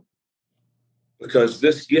 acéptalo. Because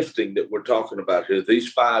this gifting that we're talking about here,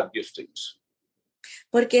 these 5 giftings,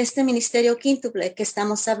 Porque este ministerio quíntuple de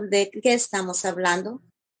que estamos hablando,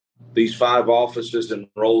 these 5 offices and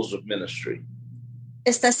roles of ministry,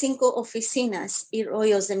 estas 5 oficinas y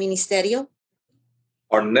rollos de ministerio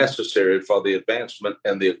are necessary for the advancement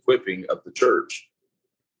and the equipping of the church.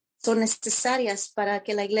 son necesarias para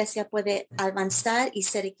que la iglesia pueda avanzar y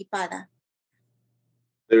ser equipada.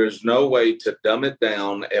 There is no way to dumb it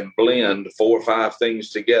down and blend 4 or 5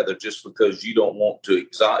 things together just because you don't want to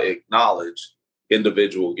acknowledge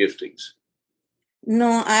individual giftings.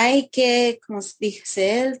 No hay que, como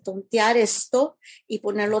dice él, tontear esto y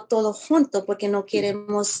ponerlo todo junto porque no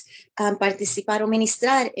queremos participar o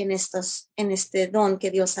ministrar en este don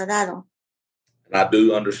que Dios ha dado. And I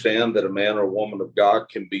do understand that a man or woman of God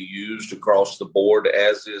can be used across the board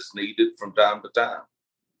as is needed from time to time.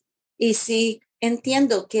 Y sí,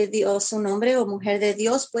 entiendo que Dios, un hombre o mujer de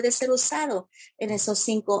Dios, puede ser usado en esos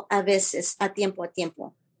 5 a veces, a tiempo.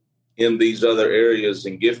 In these other areas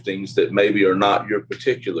and giftings that maybe are not your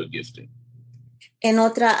particular gifting. En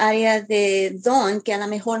otra área de don que a lo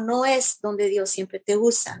mejor no es donde Dios siempre te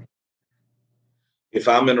usa. If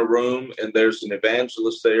I'm in a room and there's an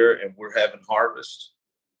evangelist there and we're having harvest,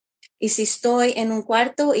 Y si estoy en un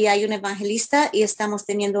cuarto y hay un evangelista y estamos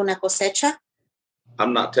teniendo una cosecha,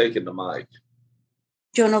 I'm not taking the mic.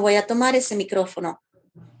 yo no voy a tomar ese micrófono.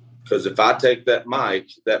 Because if I take that mic,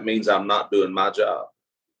 that means I'm not doing my job.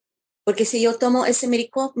 Porque si yo tomo ese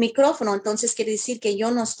micrófono, entonces quiere decir que yo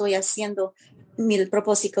no estoy haciendo el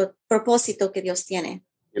propósito que Dios tiene.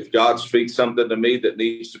 If God speaks something to me that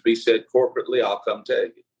needs to be said corporately, I'll come tell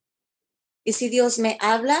you. Y si Dios me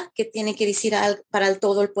habla que tiene que decir para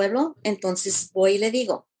todo el pueblo, entonces voy y le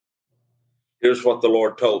digo. Here's what the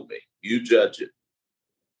Lord told me. You judge it.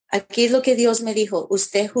 Aquí es lo que Dios me dijo.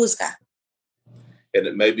 Usted juzga. And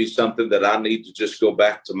it may be something that I need to just go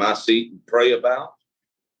back to my seat and pray about.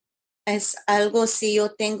 Es algo si yo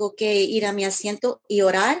tengo que ir a mi asiento y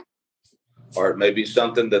orar. Or it may be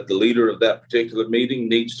something that the leader of that particular meeting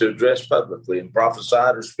needs to address publicly and prophesy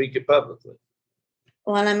or speak it publicly.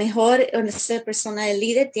 O a lo mejor esa persona, el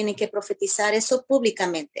líder, tiene que profetizar eso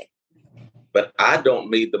públicamente. But I don't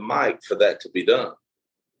need the mic for that to be done.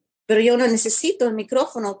 Pero yo no necesito el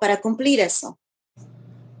micrófono para cumplir eso.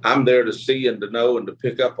 I'm there to see and to know and to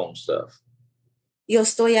pick up on stuff. Yo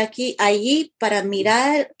estoy allí para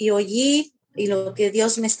mirar y oír y lo que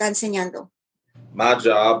Dios me está enseñando. My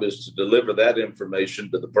job is to deliver that information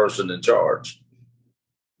to the person in charge.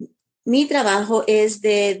 Mi trabajo es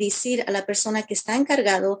de decir a la persona que está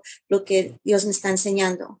encargado lo que Dios me está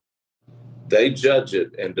enseñando. They judge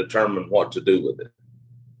it and determine what to do with it.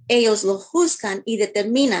 Ellos lo juzgan y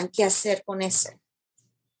determinan qué hacer con eso.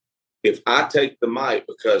 If I take the mic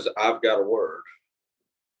because I've got a word,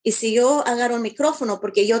 Y si yo agarro el micrófono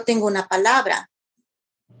porque yo tengo una palabra,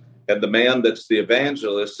 and the man that's the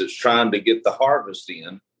evangelist that's trying to get the harvest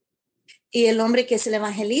in y el hombre que es el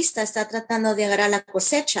evangelista está tratando de agarrar la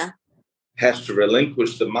cosecha, has to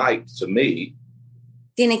relinquish the mic to me,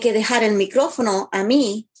 tiene que dejar el micrófono a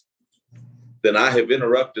mí, then I have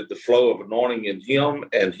interrupted the flow of anointing in him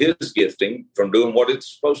and his gifting from doing what it's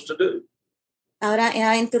supposed to do. ahora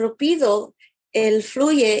ha interrumpido el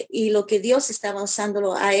fluye y lo que Dios estaba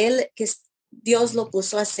usándolo a él, que Dios lo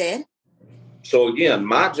puso a hacer. So again,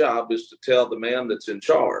 my job is to tell the man that's in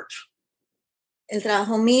charge, El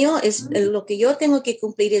trabajo mío es lo que yo tengo que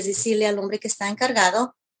cumplir, es decirle al hombre que está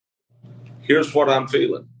encargado, here's what I'm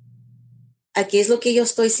feeling. aquí es lo que yo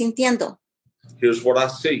estoy sintiendo, Here's what I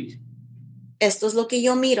see. esto es lo que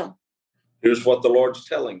yo miro, Here's what the Lord's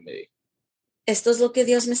telling me. esto es lo que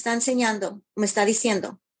Dios me está enseñando, me está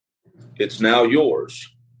diciendo. It's now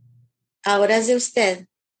yours. Ahora es de usted,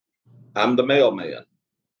 I'm the mailman.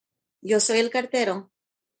 yo soy el cartero.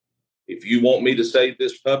 If you want me to say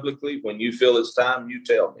this publicly, when you feel it's time, you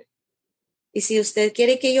tell me. Y si usted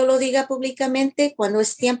quiere que yo lo diga públicamente, cuando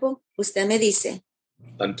es tiempo, usted me dice.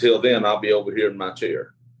 Until then, I'll be over here in my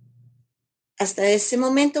chair. Hasta ese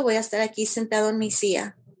momento voy a estar aquí sentado en mi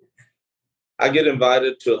silla. I get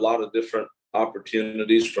invited to a lot of different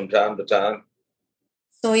opportunities from time to time.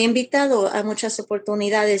 Soy invitado a muchas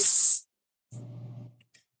oportunidades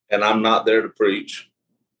And I'm not there to preach.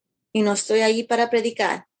 y no estoy ahí para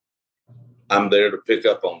predicar. I'm there to pick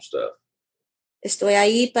up on stuff. Estoy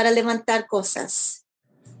ahí para levantar cosas.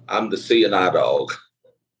 I'm the seeing eye dog.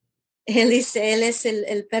 Él dice, él es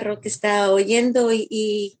el perro que está oyendo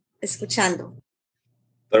y escuchando.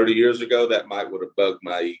 30 years ago, that might would have bugged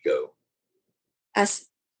my ego. Hace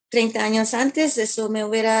 30 años antes, eso me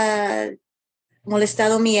hubiera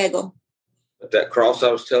molestado mi ego. But that cross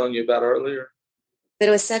I was telling you about earlier,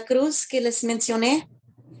 Pero esa cruz que les mencioné,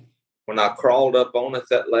 when I crawled up on it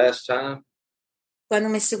that last time, cuando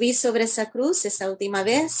me subí sobre esa cruz, esa última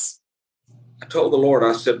vez, I told the Lord,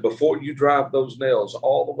 I said, before you drive those nails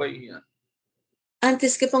all the way in,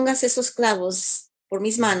 antes que pongas esos clavos por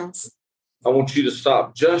mis manos, I want you to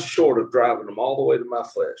stop just short of driving them all the way to my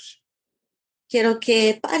flesh. quiero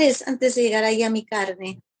que pares antes de llegar ahí a mi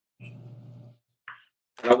carne.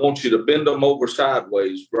 And I want you to bend them over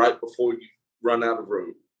sideways right before you run out of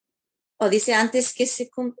room. O dice, antes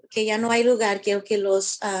que ya no hay lugar, quiero que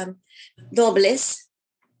los dobles.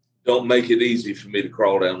 Don't make it easy for me to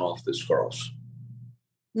crawl down off this cross.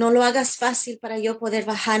 No lo hagas fácil para yo poder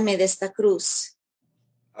bajarme de esta cruz.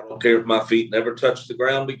 I don't care if my feet never touch the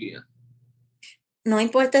ground again. No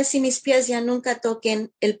importa si mis pies ya nunca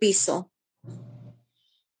toquen el piso.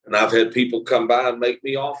 And I've had people come by and make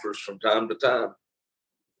me offers from time to time.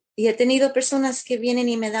 Y he tenido personas que vienen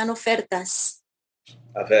y me dan ofertas.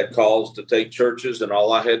 I've had calls to take churches, and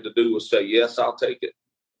all I had to do was say, yes, I'll take it.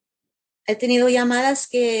 He tenido llamadas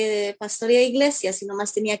que pastorea iglesias y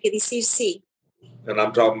nomás tenía que decir sí. And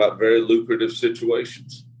I'm talking about very lucrative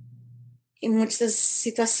situations. En muchas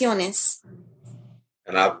situaciones.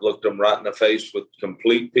 And I've looked them right in the face with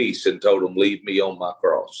complete peace and told them, leave me on my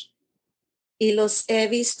cross. Y los he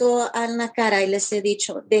visto en la cara y les he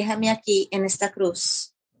dicho, déjame aquí en esta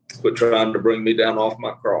cruz. Quit trying to bring me down off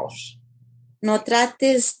my cross. No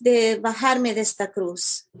trates de bajarme de esta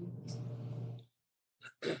cruz.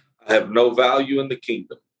 I have no value in the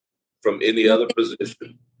kingdom from any other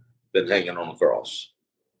position than hanging on a cross.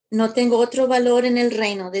 No tengo otro valor en el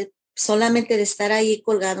reino solamente de estar ahí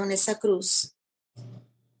colgado en esa cruz.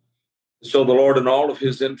 So the Lord, in all of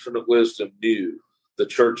his infinite wisdom, knew the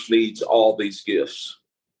church needs all these gifts.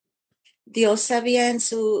 Dios sabía en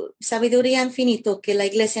su sabiduría infinito que la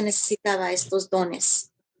iglesia necesitaba estos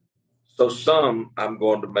dones. So some I'm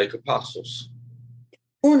going to make apostles.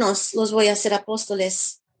 Unos los voy a hacer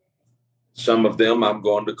apóstoles. Some of them I'm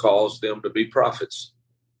going to cause them to be prophets.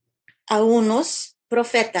 A unos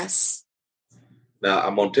profetas. Now,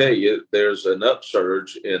 I'm going to tell you, there's an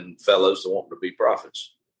upsurge in fellows that want to be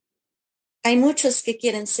prophets. Hay muchos que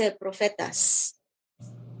quieren ser profetas.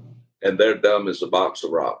 And they're dumb as a box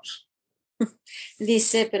of rocks.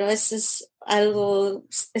 Dice, pero eso es algo,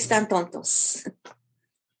 están tontos.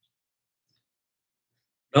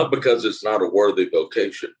 Not because it's not a worthy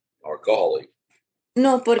vocation or calling.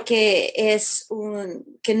 No, porque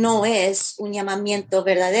que no es un llamamiento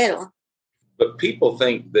verdadero. But people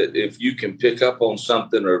think that if you can pick up on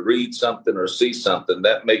something or read something or see something,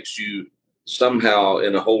 that makes you somehow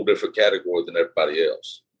in a whole different category than everybody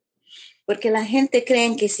else. Porque la gente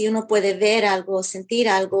cree que si uno puede ver algo, sentir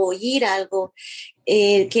algo, oír algo,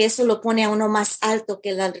 que eso lo pone a uno más alto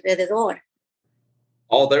que el alrededor.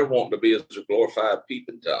 All they're wanting to be is a glorified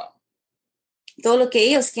peeping Tom. Todo lo que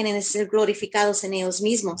ellos quieren es ser glorificados en ellos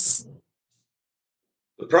mismos.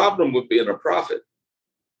 The problem with being a prophet,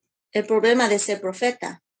 El problema de ser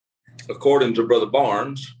profeta, according to Brother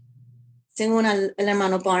Barnes, según el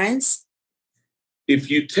hermano Barnes, if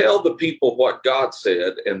you tell the people what God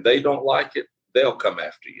said and they don't like it, they'll come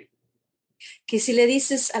after you. que si le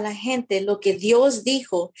dices a la gente lo que Dios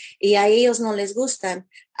dijo y a ellos no les gustan,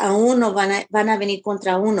 a uno van a venir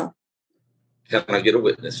contra uno. Can I get a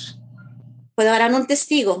witness? Puede haber un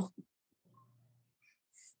testigo.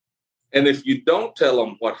 And if you don't tell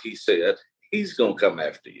him what he said, he's going to come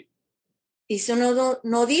after you. Y si uno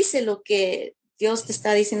no dice lo que Dios te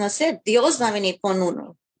está diciendo hacer, Dios va a venir con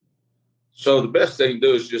uno. So the best thing to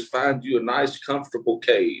do is just find you a nice, comfortable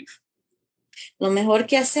cave. Lo mejor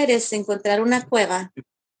que hacer es encontrar una cueva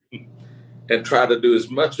and try to do as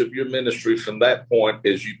much of your ministry from that point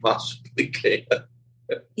as you possibly can.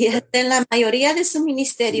 y hacer la mayoría de su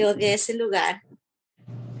ministerio de ese lugar.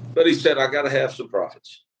 But he said, I got to have some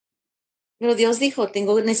prophets. Pero Dios dijo,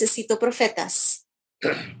 necesito profetas.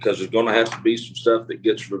 Because there's going to have to be some stuff that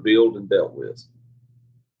gets revealed and dealt with.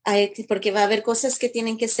 Porque va a haber cosas que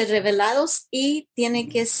tienen que ser revelados y tienen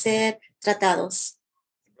que ser tratados.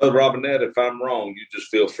 Brother Robinette, if I'm wrong, you just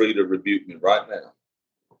feel free to rebuke me right now.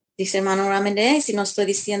 Dice hermano Ramené, si no estoy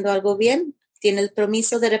diciendo algo bien, tiene el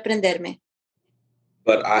permiso de reprenderme.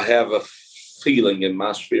 But I have a feeling in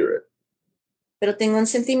my spirit Pero tengo un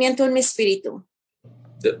sentimiento en mi espíritu.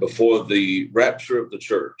 that before the rapture of the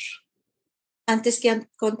church, Antes que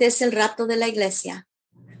acontece el rapto de la iglesia,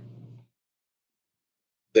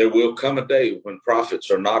 there will come a day when prophets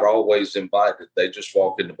are not always invited. They just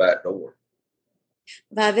walk in the back door.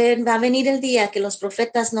 va a venir el día que los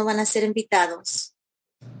profetas no van a ser invitados.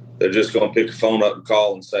 They're just going to pick the phone up and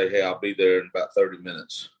call and say, hey, I'll be there in about 30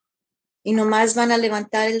 minutes. Y nomás van a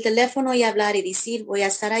levantar el teléfono y hablar y decir, voy a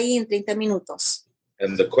estar ahí en 30 minutos.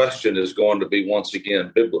 And the question is going to be once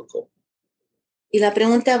again biblical. Y la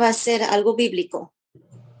pregunta va a ser algo bíblico.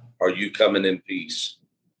 Are you coming in peace?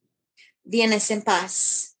 ¿Vienes en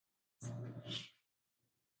paz?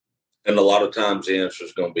 And a lot of times the answer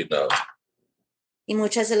is going to be no. Y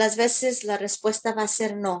muchas de las veces la respuesta va a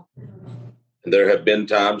ser no. And there have been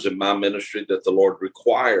times in my ministry that the Lord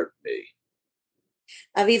required me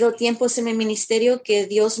Ha habido tiempos en mi ministerio que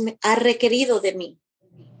Dios me ha requerido de mí.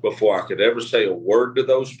 before I could ever say a word to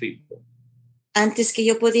those people Antes que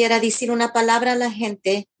yo pudiera decir una palabra a la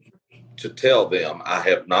gente, to tell them I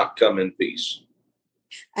have not come in peace.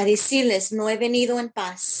 a decirles, no he venido en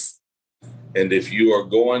paz. And if you are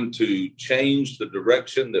going to change the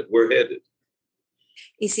direction that we're headed,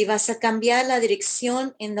 Y si vas a cambiar la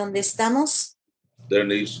dirección en donde estamos, there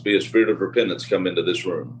needs to be a spirit of repentance come into this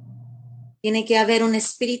room. tiene que haber un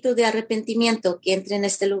espíritu de arrepentimiento que entre en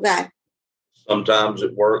este lugar. Sometimes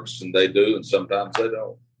it works and they do, and sometimes they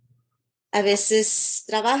don't. A veces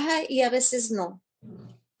trabaja y a veces no.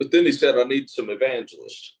 But then he said, I need some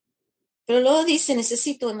evangelists. Pero luego dice,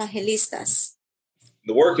 necesito evangelistas.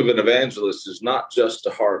 The work of an evangelist is not just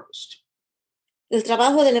to harvest. El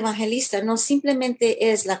trabajo del evangelista no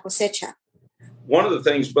simplemente es la cosecha. One of the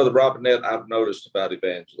things, Brother Robinette, I've noticed about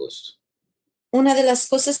evangelists, Una de las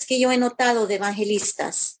cosas que yo he notado de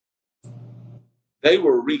evangelistas, they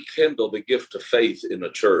will rekindle the gift of faith in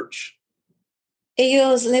a church.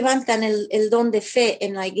 ellos levantan el don de fe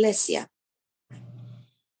en la iglesia.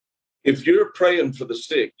 If you're praying for the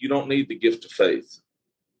sick, you don't need the gift of faith.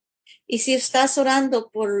 Y si estás orando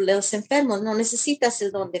por los enfermos, no necesitas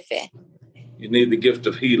el don de fe. You need the gift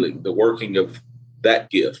of healing, the working of that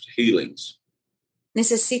gift, healings.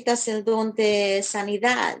 Necesitas el don de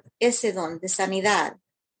sanidad, ese don de sanidad.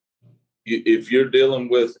 If you're dealing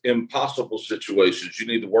with impossible situations, you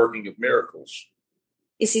need the working of miracles.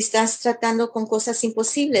 Y si estás tratando con cosas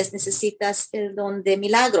imposibles, necesitas el don de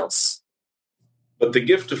milagros. But the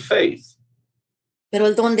gift of faith Pero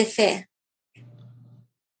el don de fe,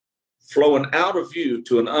 flowing out of you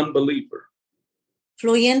to an unbeliever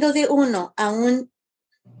fluyendo de uno a un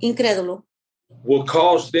incrédulo, will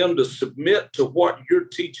cause them to submit to what you're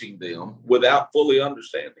teaching them without fully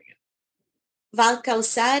understanding it. va a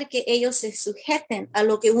causar que ellos se sujeten a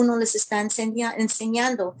lo que uno les está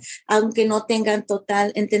enseñando, aunque no tengan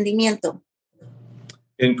total entendimiento.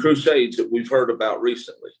 In crusades that we've heard about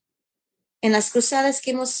recently, En las cruzadas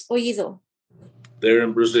que hemos oído there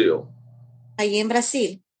in Brazil, allí en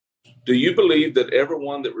Brasil, do you believe that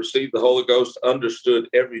everyone that received the Holy Ghost understood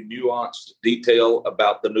every nuanced detail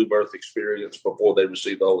about the new birth experience before they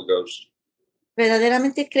received the Holy Ghost?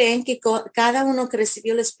 ¿verdaderamente creen que cada uno que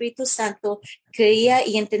recibió el Espíritu Santo creía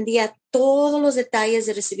y entendía todos los detalles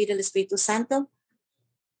de recibir el Espíritu Santo?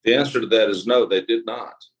 The answer to that is no, they did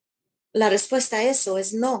not. La respuesta a eso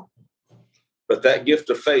es no. But that gift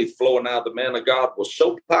of faith flowing out of the man of God was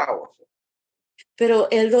so powerful Pero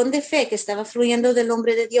el don de fe que estaba fluyendo del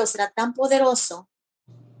hombre de Dios era tan poderoso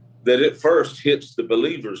that it first hits the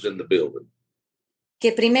believers in the building.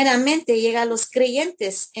 que primeramente llega a los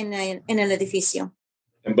creyentes en el edificio.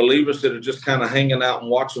 And believers that are just kind of hanging out and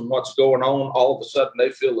watching what's going on, all of a sudden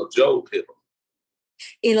they feel a Job hit them.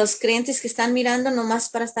 Y los creyentes que están mirando, nomás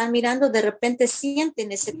para estar mirando, de repente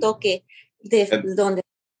sienten ese toque de donde.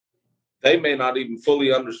 They may not even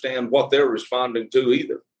fully understand what they're responding to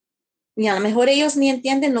either. Y a lo mejor ellos ni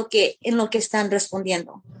entienden en lo que están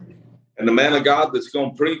respondiendo. And the man of God that's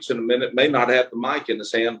going to preach in a minute may not have the mic in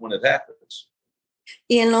his hand when it happens.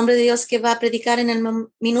 Y el hombre de Dios que va a predicar en el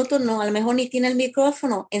minuto, no, a lo mejor ni tiene el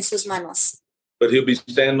micrófono en sus manos. But he'll be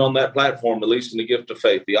standing on that platform, releasing the gift of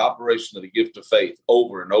faith, the operation of the gift of faith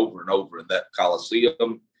over and over and over in that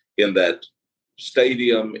coliseum, in that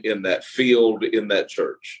stadium, in that field, in that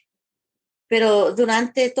church. Pero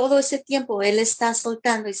durante todo ese tiempo, él está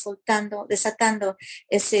soltando y soltando, desatando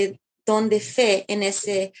ese don de fe en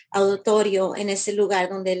ese auditorio, en ese lugar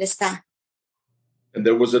donde él está. And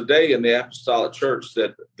there was a day in the apostolic church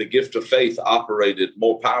that the gift of faith operated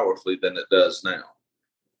more powerfully than it does now.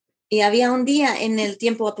 Y había un día en el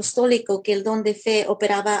tiempo apostólico que el don de fe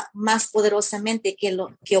operaba más poderosamente que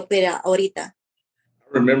lo que opera ahorita.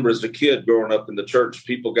 I remember as a kid growing up in the church,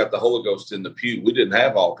 people got the Holy Ghost in the pew. We didn't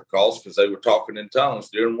have altar calls because they were talking in tongues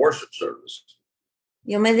during worship service.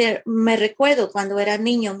 Yo me recuerdo cuando era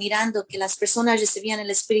niño mirando que las personas recibían el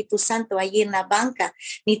Espíritu Santo allí en la banca,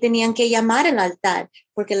 ni tenían que llamar al altar,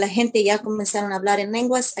 porque la gente ya comenzaron a hablar en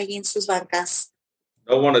lenguas allí en sus bancas.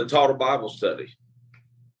 No one had taught a Bible study.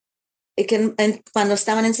 Y cuando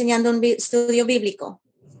estaban enseñando un estudio bíblico,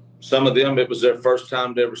 Some of them, it was their first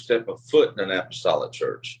time to ever step a foot in an apostolic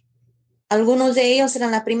church. algunos de ellos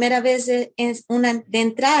eran la primera vez de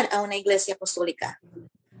entrar a una iglesia apostólica,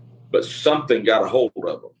 But something got a hold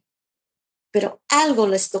of them pero algo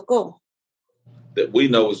les tocó that we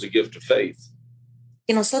know is the gift of faith.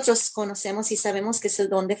 que nosotros conocemos y sabemos que es el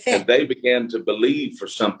don de fe. And they began to believe for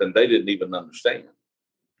something they didn't even understand.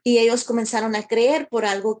 Y ellos comenzaron a creer por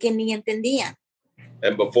algo que ni entendían.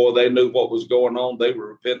 And before they knew what was going on, they were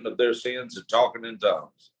repenting of their sins and talking in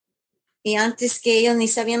tongues. Y antes que ellos ni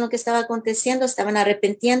sabían lo que estaba aconteciendo, estaban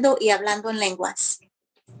arrepintiendo y hablando en lenguas.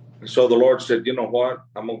 And so the Lord said, you know what?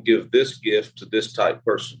 I'm going to give this gift to this type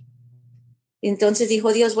person. Y entonces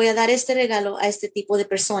dijo Dios, voy a dar este regalo a este tipo de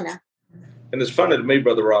persona. And it's funny to me,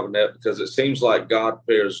 Brother Robinette, because it seems like God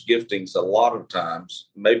pairs giftings a lot of times,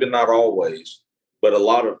 maybe not always, but a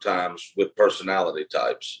lot of times with personality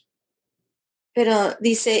types. Pero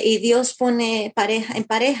dice, y Dios pone en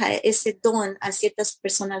pareja ese don a ciertas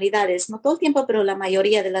personalidades. No todo el tiempo, pero la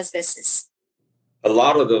mayoría de las veces. A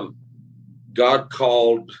lot of the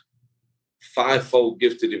God-called fivefold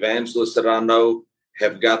gifted evangelists that I know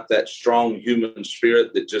have got that strong human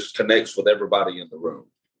spirit that just connects with everybody in the room.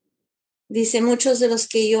 Dice, muchos de los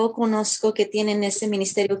que yo conozco que tienen ese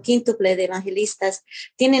ministerio quíntuple de evangelistas,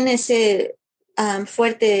 tienen ese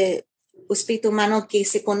fuerte espíritu humano que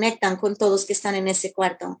se conectan con todos que están en ese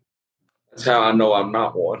cuarto. That's how I know I'm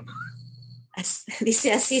not one.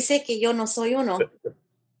 Dice, así sé que yo no soy uno.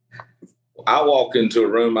 I walk into a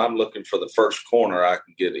room, I'm looking for the first corner I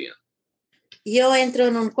can get in. Yo entro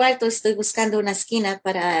en un cuarto, estoy buscando una esquina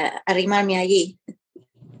para arrimarme allí.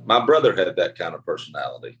 My brother had that kind of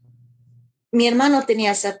personality. Mi hermano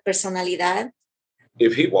tenía esa personalidad.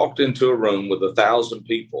 If he walked into a room with 1,000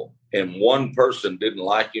 people and one person didn't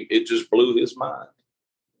like him, it just blew his mind.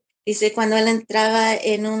 Dice, cuando él entraba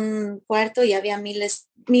en un cuarto y había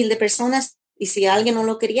mil de personas, y si alguien no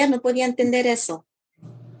lo quería, no podía entender eso.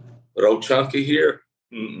 But old Chunky here,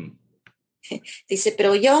 Dice,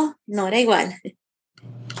 pero yo no era igual.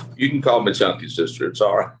 you can call me Chunky, sister. It's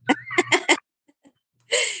all right.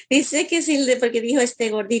 Dice que sí, porque dijo este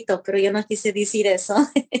gordito, pero yo no quise decir eso.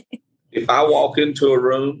 If I walk into a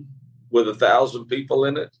room with 1,000 people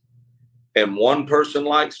in it and one person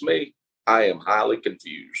likes me, I am highly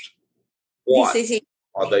confused. What Dice, sí.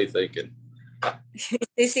 are they thinking?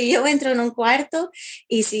 Si yo entro en un cuarto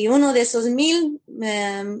y si uno de esos 1,000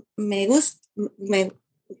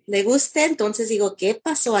 le gusta, entonces digo, ¿qué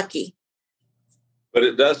pasó aquí? But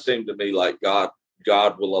it does seem to me like God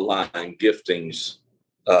will align giftings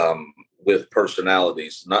with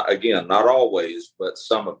personalities. Not always, but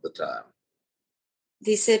some of the time.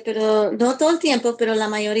 Dice, pero no todo el tiempo, pero la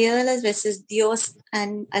mayoría de las veces Dios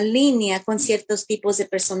alinea con ciertos tipos de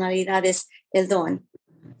personalidades el don.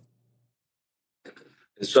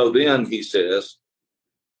 And so then he says,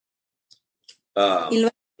 Y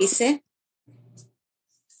luego dice,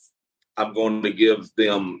 I'm going to give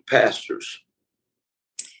them pastors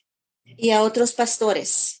y a otros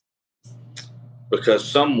pastores, because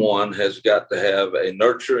someone has got to have a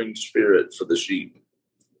nurturing spirit for the sheep.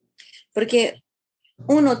 porque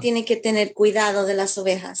uno tiene que tener cuidado de las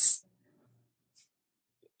ovejas.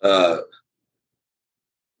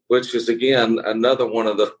 Which is, again, another one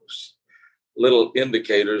of those little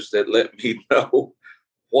indicators that let me know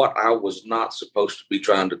what I was not supposed to be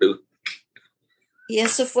trying to do. Y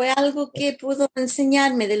eso fue algo que pudo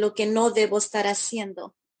enseñarme de lo que no debo estar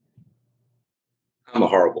haciendo. I'm a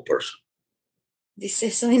horrible person. Dice,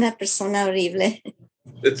 soy una persona horrible.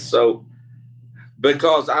 It's so,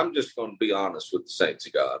 because I'm just going to be honest with the saints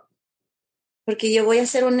of God. Porque yo voy a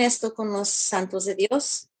ser honesto con los santos de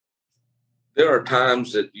Dios. There are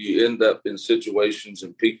times that you end up in situations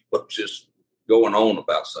and people are just going on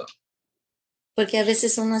about something. Porque a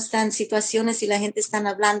veces uno está en situaciones y la gente está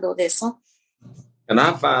hablando de eso. And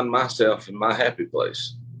I find myself in my happy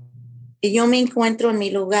place. Y yo me encuentro en mi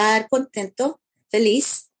lugar contento,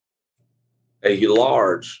 feliz, A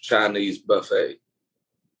large Chinese buffet.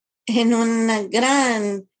 en un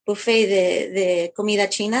gran buffet de comida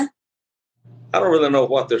china. I don't really know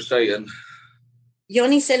what they're saying. Yo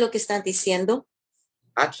ni sé lo que están diciendo.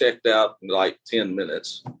 I checked out in like 10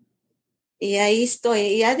 minutes. Y ahí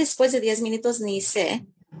estoy. Ya después de 10 minutos ni sé.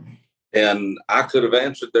 And I could have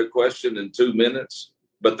answered their question in 2 minutes,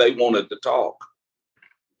 but they wanted to talk.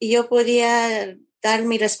 Y yo podía dar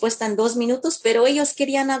mi respuesta en 2 minutos, pero ellos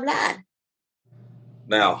querían hablar.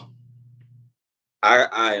 Now,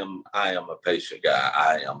 I am a patient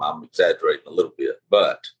guy. I'm exaggerating a little bit,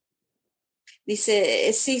 but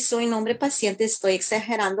Dice, sí, soy un hombre paciente, estoy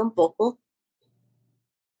exagerando un poco.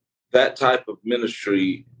 that type of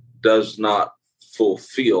ministry does not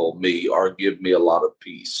fulfill me or give me a lot of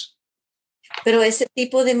peace. Pero ese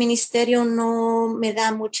tipo de ministerio no me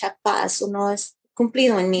da mucha paz o no es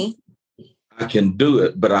cumplido en mí. I can do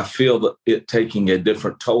it, but I feel that it taking a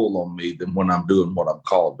different toll on me than when I'm doing what I'm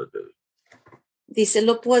called to do. Dice,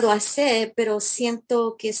 lo puedo hacer, pero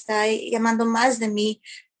siento que está llamando más de mí,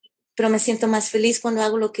 pero me siento más feliz cuando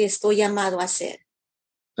hago lo que estoy llamado a hacer.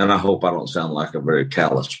 And I hope I don't sound like a very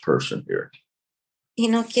callous person here. Y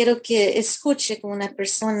no quiero que escuche como una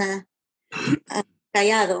persona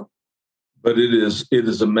callado. But it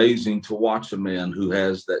is amazing to watch a man who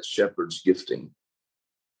has that shepherd's gifting.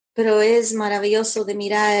 Pero es maravilloso de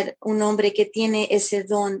mirar un hombre que tiene ese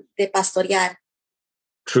don de pastorear.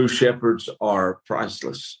 True shepherds are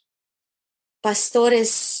priceless.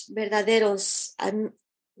 Pastores verdaderos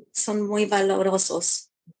son muy valorosos.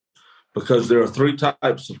 Because there are 3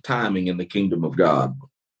 types of timing in the kingdom of God.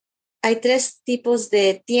 Hay 3 tipos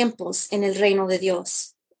de tiempos en el reino de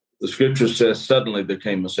Dios. The scripture says, suddenly there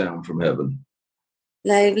came a sound from heaven.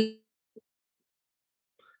 La Biblia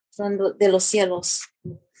de los cielos.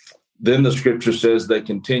 Then the scripture says they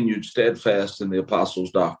continued steadfast in the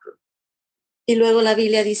apostles' doctrine. Y luego la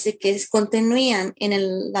Biblia dice que continúan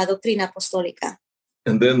en la doctrina apostólica.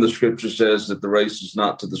 And then the scripture says that the race is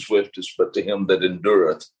not to the swiftest, but to him that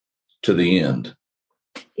endureth to the end.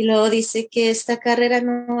 Y luego dice que esta carrera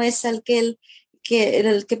no es el que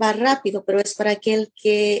va rápido, pero es para aquel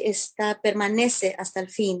que permanece hasta el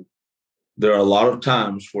fin. There are a lot of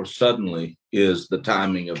times where suddenly is the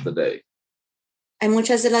timing of the day. Hay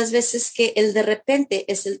muchas de las veces que el de repente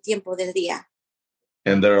es el tiempo del día.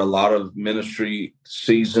 And there are a lot of ministry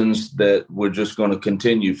seasons that we're just going to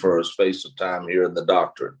continue for a space of time here in the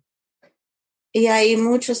doctrine. Y hay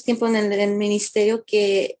muchos tiempos en el ministerio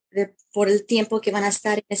por el tiempo que van a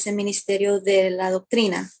estar en ese ministerio de la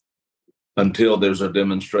doctrina. Until there's a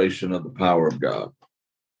demonstration of the power of God.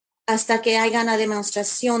 Hasta que haya una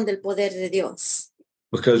demostración del poder de Dios.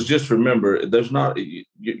 Because just remember,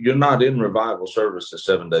 you're not in revival services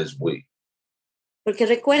 7 days a week. Porque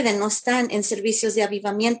recuerden, no están en servicios de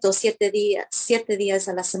avivamiento 7 días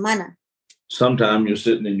a la semana. Sometimes you're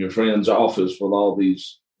sitting in your friend's office with all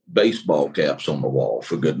these baseball caps on the wall,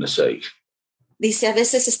 for goodness sake. Dice, a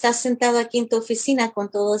veces estás sentado aquí en tu oficina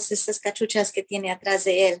con todas esas cachuchas que tiene atrás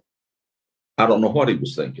de él. I don't know what he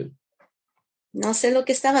was thinking. No sé lo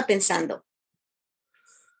que estaba pensando.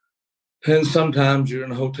 And sometimes you're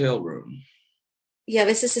in a hotel room. Y a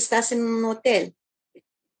veces estás en un hotel.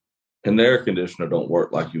 And the air conditioner don't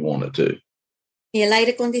work like you want it to. Y el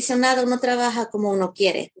aire acondicionado no trabaja como uno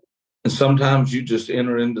quiere. And sometimes you just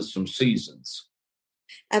enter into some seasons.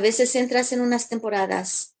 A veces entras en unas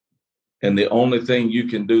temporadas. And the only thing you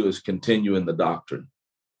can do is continue in the doctrine.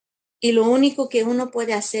 Y lo único que uno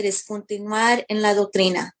puede hacer es continuar en la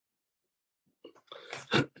doctrina.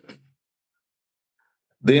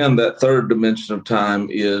 Then that third dimension of time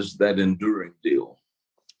is that enduring deal.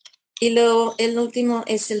 Y el último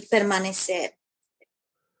es el permanecer.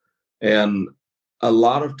 And a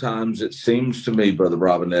lot of times it seems to me, Brother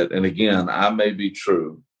Robinette, and again, I may be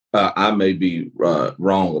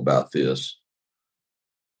wrong about this.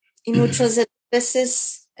 Y muchas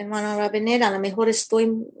veces, hermano Robinette, a lo mejor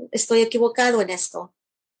estoy equivocado en esto.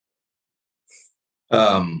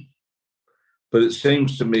 But it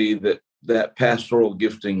seems to me that pastoral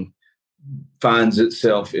gifting finds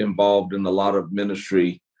itself involved in a lot of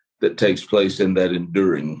ministry that takes place in that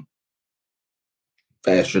enduring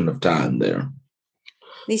fashion of time there.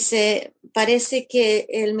 Dice, parece que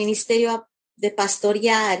el ministerio de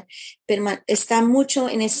pastorear está mucho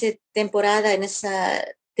en esa temporada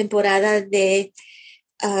de,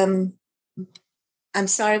 I'm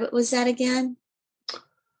sorry, what was that again?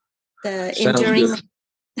 The enduring.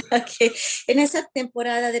 Okay. En esa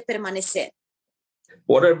temporada de permanecer.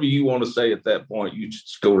 Whatever you want to say at that point, you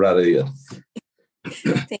just go right ahead.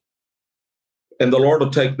 And the Lord will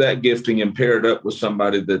take that gifting and pair it up with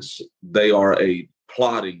somebody they are a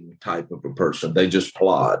plodding type of a person. They just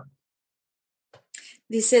plod.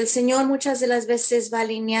 Dice el Señor muchas de las veces va a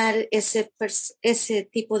alinear ese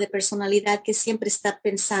tipo de personalidad que siempre está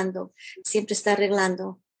pensando, siempre está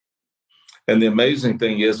arreglando. And the amazing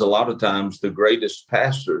thing is, a lot of times the greatest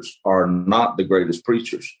pastors are not the greatest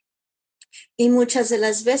preachers. Y muchas de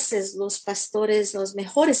las veces los pastores, los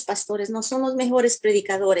mejores pastores, no son los mejores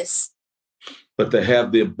predicadores, But they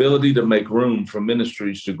have the ability to make room for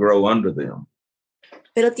ministries to grow under them.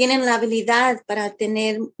 pero tienen la habilidad para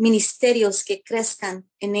tener ministerios que crezcan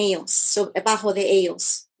en ellos, bajo de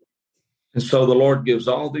ellos. And so the Lord gives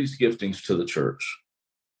all these giftings to the church.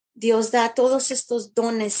 Dios da todos estos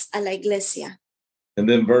dones a la iglesia. And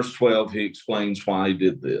then verse 12, he explains why he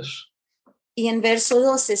did this. Y en verso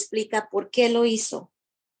 2 explica por qué lo hizo.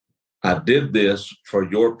 I did this for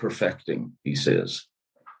your perfecting, he says.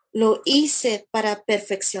 Lo hice para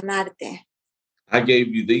perfeccionarte. I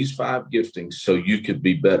gave you these 5 giftings so you could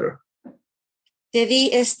be better. Te di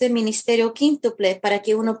este ministerio quíntuple para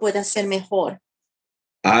que uno pueda ser mejor.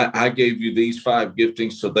 I gave you these 5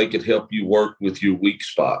 giftings so they could help you work with your weak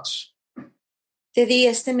spots. Te di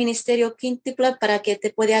este ministerio quíntuple para que te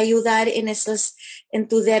pueda ayudar en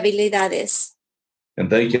tus debilidades. And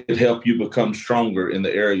they could help you become stronger in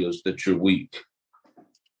the areas that you're weak.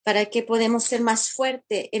 Para que podamos ser más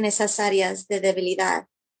fuerte en esas áreas de debilidad.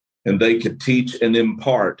 And they could teach and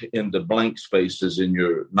impart into blank spaces in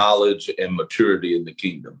your knowledge and maturity in the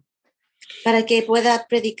kingdom. Para que pueda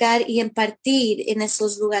predicar y impartir en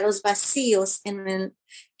esos lugares vacíos en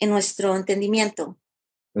nuestro entendimiento.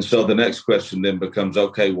 And so the next question then becomes,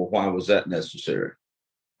 okay, well, why was that necessary?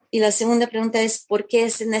 Y la segunda pregunta es, ¿por qué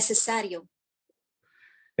es necesario?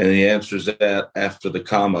 And he answers that after the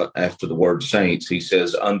comma, after the word saints, he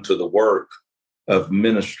says, unto the work of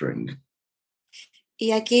ministering.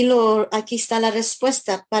 Y aquí está la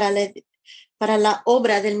respuesta para la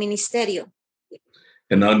obra del ministerio.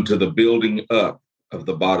 And unto the building up of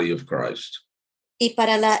the body of Christ. Y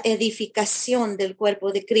para la edificación del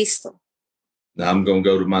cuerpo de Cristo. Now I'm going to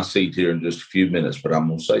go to my seat here in just a few minutes, but I'm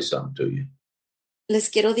going to say something to you. Les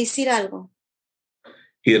quiero decir algo.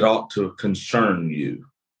 It ought to concern you.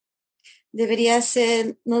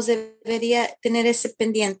 Nos debería tener ese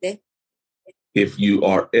pendiente. If you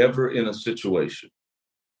are ever in a situation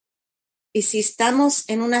Y si estamos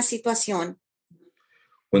en una situación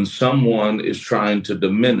when someone is trying to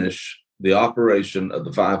diminish the operation of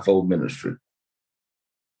the fivefold ministry,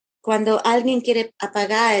 cuando alguien quiere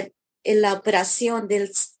apagar la operación del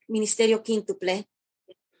ministerio quíntuple,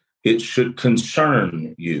 it should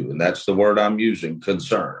concern you. And that's the word I'm using,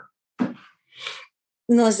 concern.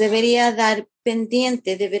 nos debería dar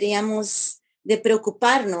pendiente, deberíamos de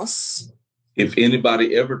preocuparnos. If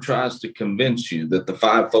anybody ever tries to convince you that the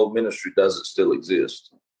fivefold ministry doesn't still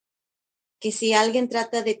exist, Que si alguien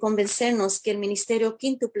trata de convencernos que el ministerio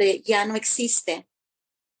quíntuple ya no existe,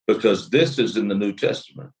 because this is in the New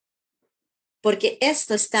Testament. porque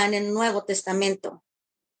esto está en el Nuevo Testamento.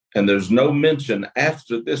 And there's no mention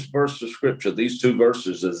after this verse of scripture, these 2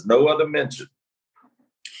 verses, there's no other mention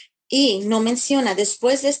Y no menciona,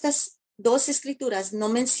 después de estas 2 escrituras, no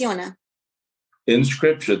menciona in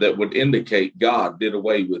scripture that would indicate God did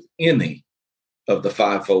away with any of the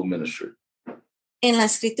fivefold ministry. en la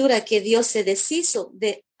escritura que Dios se deshizo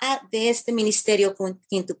de este ministerio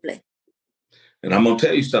quíntuple. And I'm going to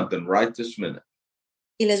tell you something right this minute.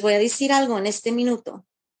 Y les voy a decir algo en este minuto.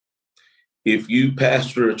 If you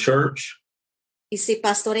pastor a church, Y si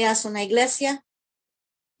pastoreas una iglesia,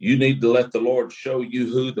 you need to let the Lord show you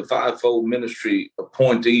who the fivefold ministry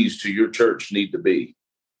appointees to your church need to be.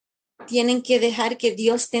 tienen que dejar que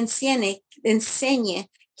Dios te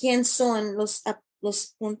enseñe quién son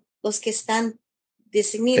los que están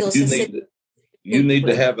designados. You need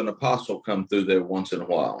to have an apostle come through there once in a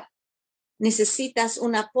while. Necesitas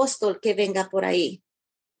un apóstol que venga por ahí.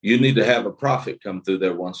 You need to have a prophet come through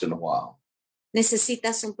there once in a while.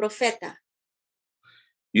 Necesitas un profeta.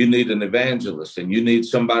 You need an evangelist, and you need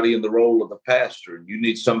somebody in the role of the pastor, and you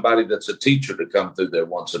need somebody that's a teacher to come through there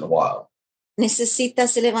once in a while.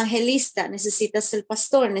 Necesitas el evangelista, necesitas el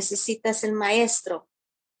pastor, necesitas el maestro.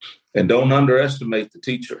 And don't underestimate the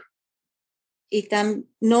teacher. Y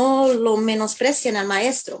no lo menosprecien al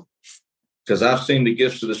maestro. Because I've seen the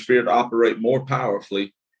gifts of the Spirit operate more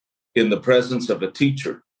powerfully in the presence of a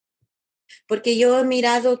teacher. Porque yo he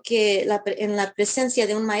mirado que en la presencia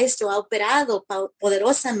de un maestro ha operado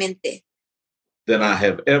poderosamente. Than I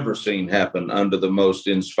have ever seen happen under the most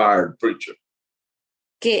inspired preacher.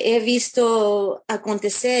 Que he visto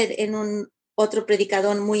acontecer en un otro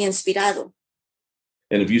predicador muy inspirado.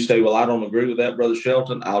 And if you say, well, I don't agree with that, Brother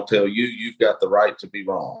Shelton, I'll tell you, you've got the right to be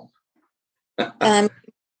wrong.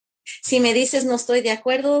 Si me dices no estoy de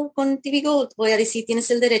acuerdo contigo, voy a decir tienes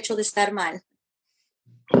el derecho de estar mal.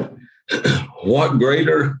 What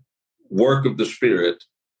greater work of the Spirit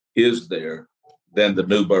is there than the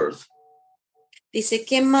new birth? Dice,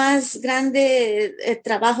 ¿qué más grande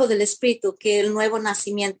trabajo del Espíritu que el nuevo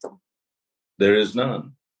nacimiento? There is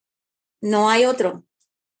none. No hay otro.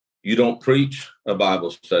 You don't preach a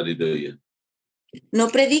Bible study, do you? No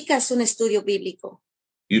predicas un estudio bíblico.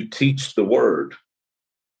 You teach the word.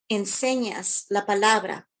 Enseñas la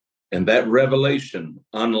palabra. And that revelation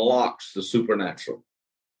unlocks the supernatural.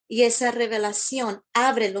 Y esa revelación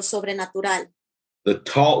abre lo sobrenatural. The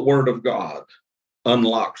taught word of God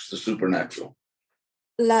unlocks the supernatural.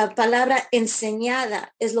 La palabra enseñada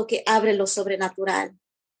es lo que abre lo sobrenatural.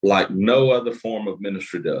 Like no other form of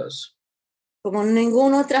ministry does. Como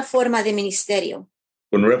ninguna otra forma de ministerio.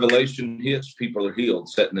 When revelation hits, people are healed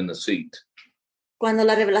sitting in the seat. Cuando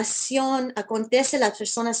la revelación acontece, las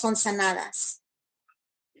personas son sanadas.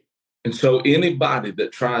 And so anybody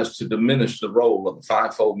that tries to diminish the role of the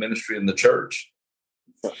fivefold ministry in the church,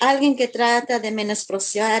 Alguien que trata de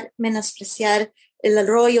menospreciar el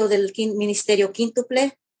rollo del ministerio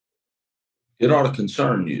quíntuple, it ought to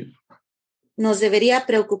concern you. nos debería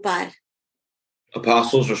preocupar.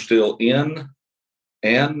 Apostles are still in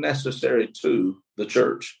and necessary to the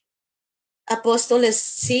church. Apóstoles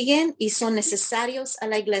siguen y son necesarios a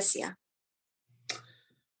la iglesia.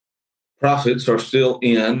 Prophets are still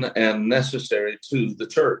in and necessary to the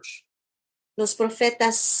church. Los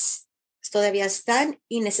profetas todavía están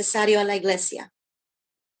y necesario a la iglesia.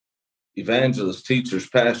 Evangelists, teachers,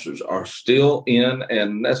 pastors are still in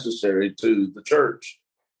and necessary to the church.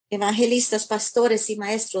 Evangelistas, pastores y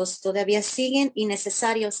maestros todavía siguen y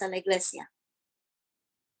necesarios a la iglesia.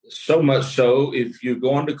 So much so, if you're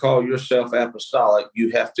going to call yourself apostolic,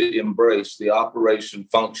 you have to embrace the operation,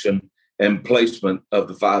 function, and placement of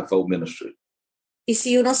the fivefold ministry. Y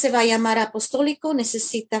si uno se va a llamar apostólico,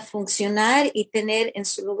 necesita funcionar y tener en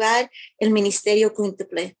su lugar el ministerio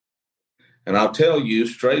quíntuple. And I'll tell you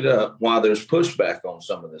straight up why there's pushback on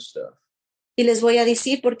some of this stuff. Y les voy a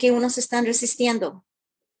decir por qué unos están resistiendo.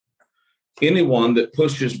 Anyone that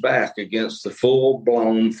pushes back against the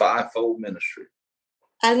full-blown fivefold ministry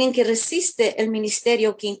Alguien que resiste el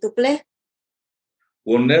ministerio quíntuple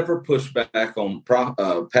will never push back on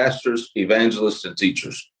pastors, evangelists, and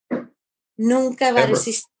teachers. nunca va a Ever.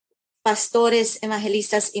 resistir pastores,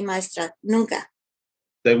 evangelistas y maestras. Nunca.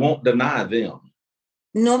 They won't deny them.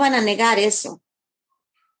 No van a negar eso.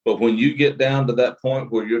 But when you get down to that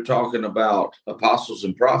point where you're talking about apostles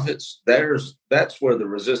and prophets, that's where the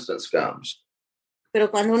resistance comes. Pero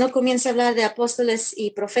cuando uno comienza a hablar de apóstoles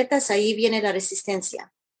y profetas, ahí viene la resistencia.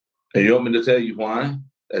 And you want me to tell you why?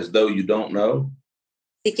 As though you don't know?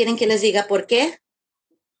 Si quieren que les diga por qué,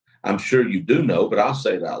 I'm sure you do know, but I'll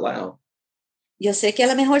say it out loud. yo sé que a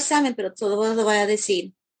lo mejor saben, pero todo lo voy a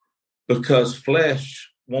decir. Because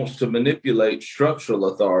flesh wants to manipulate structural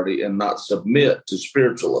authority and not submit to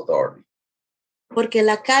spiritual authority. Porque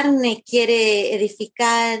la carne quiere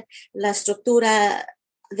edificar la estructura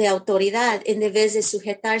de autoridad en vez de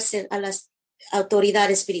sujetarse a la autoridad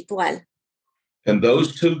espiritual. And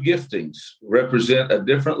those two giftings represent a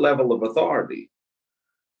different level of authority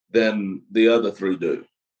than the other three do.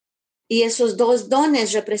 Y esos dos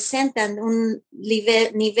dones representan un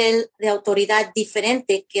nivel de autoridad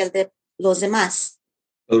diferente que el de los demás.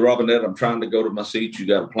 Brother Robinette, I'm trying to go to my seat. You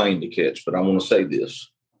got a plane to catch, but I want to say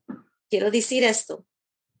this. Quiero decir esto.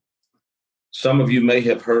 Some of you may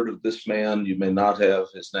have heard of this man. You may not have.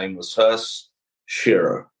 His name was Huss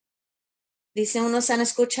Scherer. Dice, unos han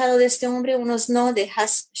escuchado de este hombre, unos no, de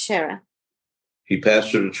Huss Scherer. He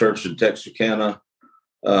pastored a church in Texarkana,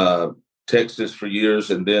 Texas for years,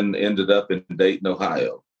 and then ended up in Dayton,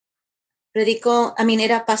 Ohio.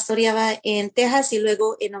 Pastoreaba en Texas y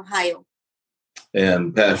luego en Ohio.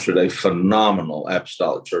 And pastored a phenomenal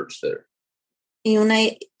apostolic church there. Y una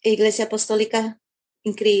iglesia apostólica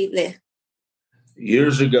increíble.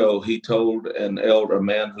 Years ago, he told a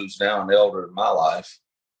man who's now an elder in my life,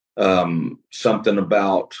 something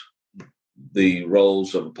about the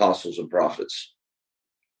roles of apostles and prophets.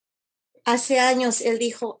 Hace años él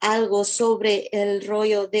dijo algo sobre el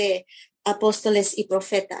rollo de apóstoles y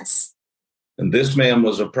profetas. And this man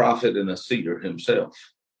was a prophet and a seer himself.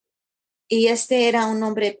 Y este era un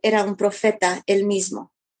hombre, era un profeta él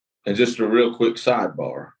mismo. And just a real quick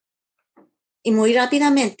sidebar. Y muy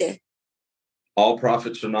rápidamente, All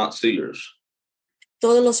prophets are not seers.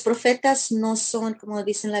 todos los profetas no son, como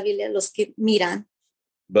dice en la Biblia, los que miran,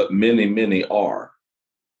 But many, many are.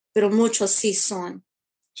 pero muchos sí son.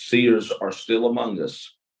 Seers are still among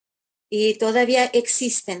us. Y todavía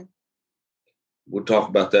existen. we'll talk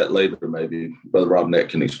about that later. Maybe Brother Robinette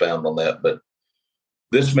can expound on that. But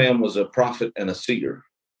this man was a prophet and a seer.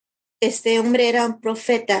 Este hombre era un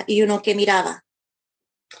profeta y uno que miraba.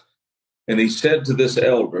 And he said to this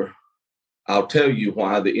elder, I'll tell you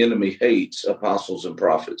why the enemy hates apostles and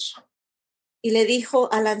prophets. Y le dijo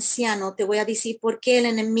al anciano, te voy a decir por qué el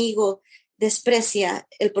enemigo desprecia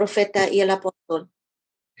el profeta y el apóstol.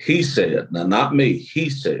 He said, now not me, he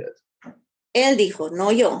said, Él dijo,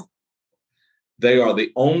 no yo. they are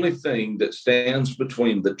the only thing that stands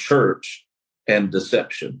between the church and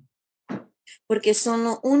deception. Porque son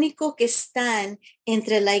lo único que están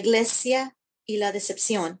entre la iglesia y la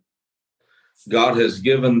decepción. God has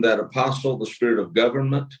given that apostle the spirit of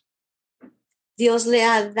government. Dios le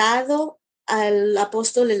ha dado al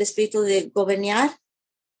apóstol el espíritu de gobernar.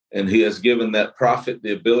 And he has given that prophet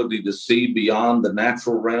the ability to see beyond the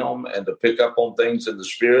natural realm and to pick up on things in the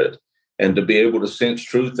spirit and to be able to sense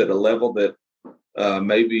truth at a level that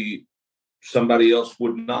maybe somebody else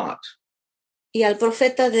would not. Y al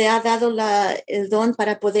profeta le ha dado el don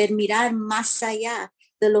para poder mirar más allá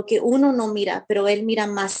de lo que uno no mira, pero él mira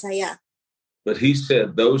más allá. But he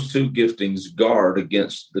said those two giftings guard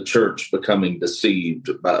against the church becoming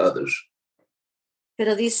deceived by others.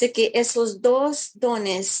 Pero dice que esos dos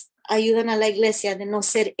dones ayudan a la iglesia de no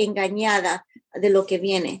ser engañada de lo que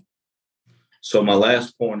viene. So my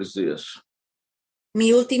last point is this.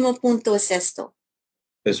 Mi último punto es esto.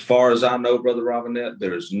 As far as I know, Brother Robinette,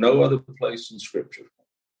 there is no other place in Scripture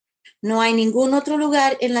No hay ningún otro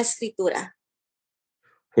lugar en la escritura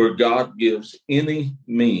where God gives any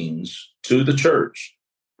means to the church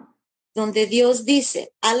donde Dios dice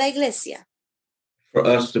a la iglesia for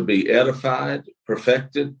us to be edified,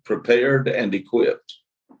 perfected, prepared, and equipped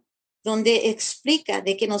donde explica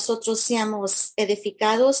de que nosotros seamos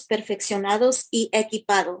edificados, perfeccionados y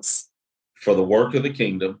equipados for the work of the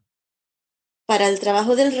kingdom para el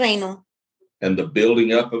trabajo del reino and the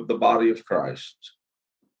building up of the body of Christ.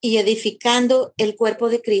 y edificando el cuerpo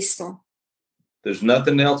de Cristo. There's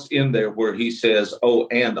nothing else in there where he says, oh,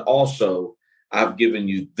 and also I've given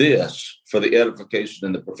you this for the edification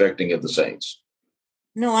and the perfecting of the saints.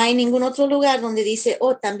 No hay ningún otro lugar donde dice,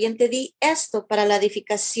 oh, también te di esto para la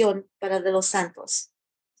edificación para de los santos.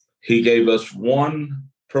 He gave us one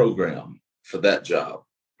program for that job.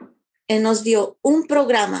 Él nos dio un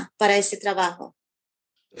programa para ese trabajo,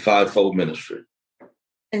 The fivefold ministry.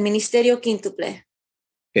 el ministerio quíntuple.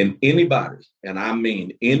 And anybody, and I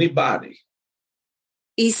mean anybody,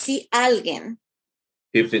 Y si alguien,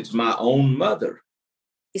 if it's my own mother,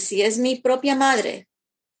 y si es mi propia madre,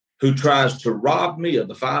 who tries to rob me of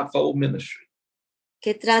the fivefold ministry,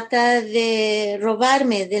 que trata de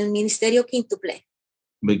robarme del ministerio quíntuple, let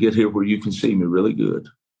me get here where you can see me really good,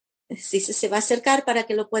 si se va a acercar para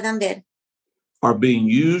que lo puedan ver, are being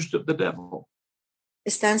used of the devil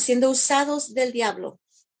están siendo usados del diablo,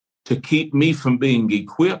 to keep me from being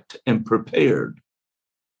equipped and prepared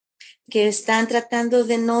que están tratando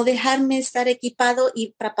de no dejarme estar equipado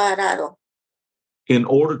y preparado in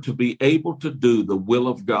order to be able to do the will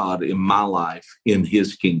of God in my life in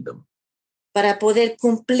his kingdom. para poder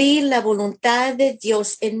cumplir la voluntad de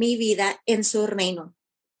Dios en mi vida, en su reino.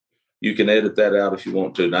 You can edit that out if you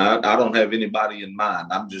want to. Now, I don't have anybody in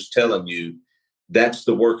mind. I'm just telling you that's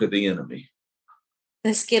the work of the enemy.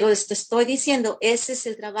 Estoy diciendo, ese es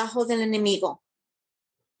el trabajo del enemigo.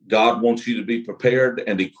 God wants you to be prepared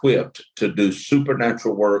and equipped to do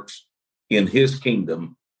supernatural works in his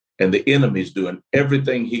kingdom, and the enemy's doing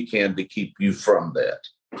everything he can to keep you from that.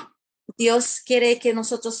 Dios quiere que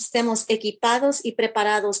nosotros estemos equipados y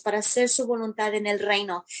preparados para hacer su voluntad en el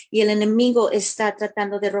reino, y el enemigo está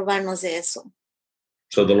tratando de robarnos de eso.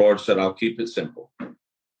 So the Lord said, I'll keep it simple.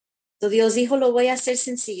 So Dios dijo, lo voy a hacer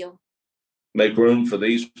sencillo. Make room for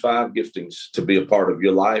these 5 giftings to be a part of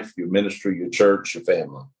your life, your ministry, your church, your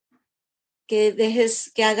family. Que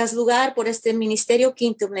hagas lugar por este ministerio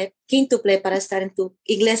quíntuple para estar en tu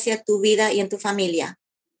iglesia, tu vida y en tu familia.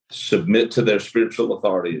 Submit to their spiritual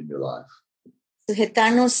authority in your life.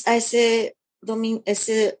 Sujetarnos a esa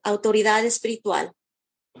autoridad espiritual.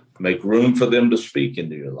 Make room for them to speak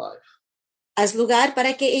into your life. Haz lugar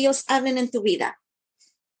para que ellos hablen en tu vida.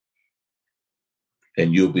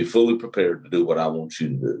 And you'll be fully prepared to do what I want you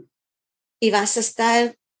to do. Y vas a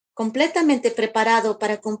estar completamente preparado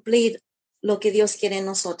para cumplir lo que Dios quiere en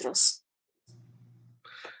nosotros.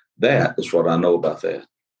 That is what I know about that.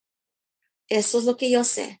 Eso es lo que yo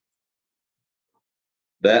sé.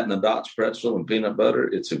 That and a Dot's pretzel and peanut butter,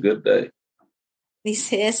 it's a good day.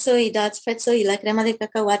 Dice eso y Dot's pretzel y la crema de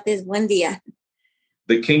cacahuate es buen día.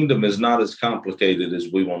 The kingdom is not as complicated as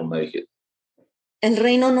we want to make it. El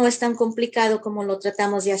reino no es tan complicado como lo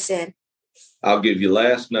tratamos de hacer. I'll give you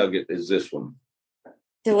last nugget is this one.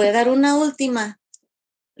 Te voy a dar una última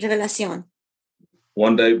revelación.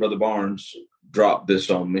 One day, Brother Barnes dropped this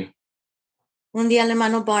on me. Un día el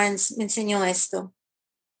hermano Barnes me enseñó esto.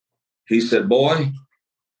 He said, boy,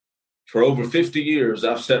 for over 50 years,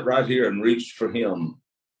 I've sat right here and reached for him.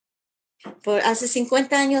 Por hace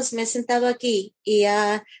 50 años me he sentado aquí y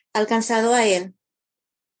ha alcanzado a él.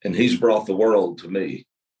 And he's brought the world to me.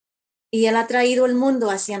 Y él ha traído el mundo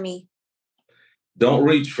hacia mí. Don't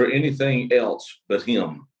reach for anything else but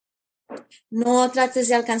him. No trates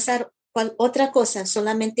de alcanzar otra cosa,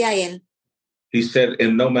 solamente a él. He said,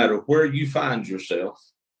 and no matter where you find yourself,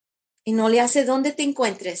 Y no le hace dónde te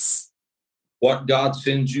encuentres. what God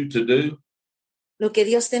sends you to do, Lo que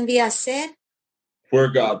Dios te envía a hacer, where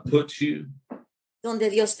God puts you, donde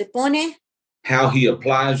Dios te pone, how he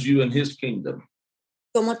applies you in his kingdom.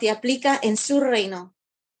 cómo te aplica en su reino.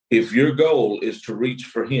 If your goal is to reach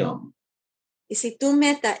for him, Y si tu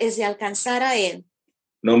meta es de alcanzar a él,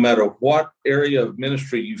 no matter what area of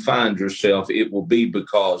ministry you find yourself, it will be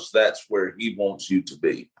because that's where he wants you to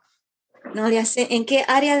be. no le hace en qué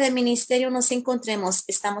área de ministerio nos encontremos,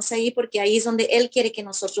 estamos ahí porque ahí es donde él quiere que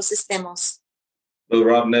nosotros estemos. Brother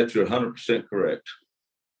Robinette, you're 100% correct.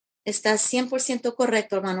 Estás 100%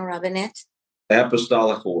 correcto, hermano Robinette.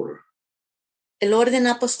 Apostolic order. El orden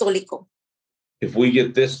apostólico. If we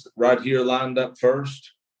get this right here lined up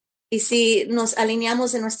first, Y si nos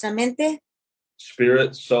alineamos en nuestra mente,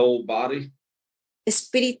 spirit, soul, body,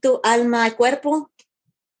 espíritu, alma y cuerpo,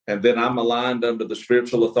 and then I'm aligned under the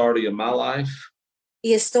spiritual authority of my life,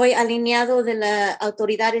 y estoy alineado de la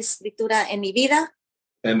autoridad de escritura en mi vida,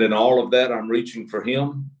 and then all of that I'm reaching for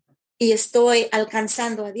him, y estoy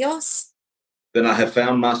alcanzando a Dios, then I have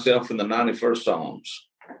found myself in the 91st Psalms.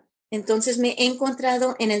 entonces me he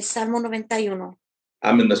encontrado en el Salmo 91.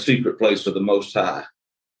 I'm in the secret place of the Most High.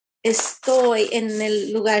 Estoy en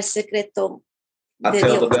el lugar secreto I de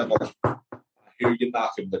tell the Dios. devil, I hear you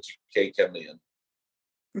knocking, but you can't come in.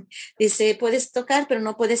 Dice, puedes tocar, pero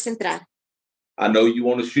no puedes entrar. I know you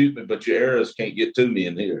want to shoot me, but your arrows can't get to me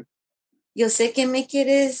in here. Yo sé que me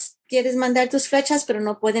quieres mandar tus flechas, pero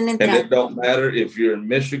no pueden And entrar. it don't matter if you're in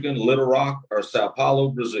Michigan, Little Rock, or Sao Paulo,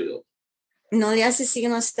 Brazil. No le hace si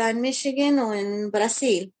uno está en Michigan o en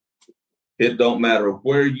Brasil. It don't matter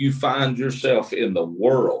where you find yourself in the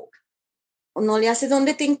world, No le hace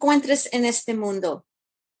donde te encuentres en este mundo.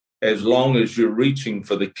 as long as you're reaching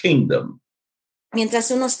for the kingdom,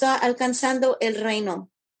 Mientras uno está alcanzando el reino,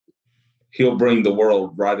 he'll bring the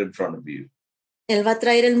world right in front of you. él va a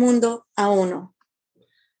traer el mundo a uno.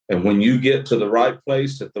 And when you get to the right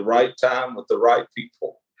place at the right time with the right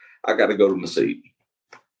people, I got to go to my seat.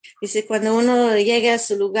 Dice, cuando uno llegue a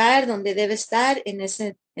su lugar donde debe estar en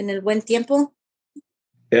el buen tiempo,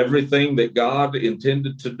 Everything that God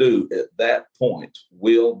intended to do at that point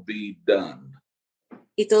will be done.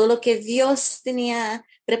 y todo lo que Dios tenía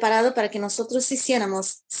preparado para que nosotros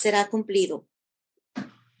hiciéramos será cumplido.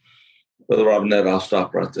 Brother Robinette, I'll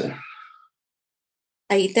stop right there.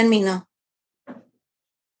 Ahí termino.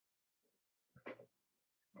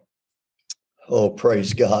 Oh,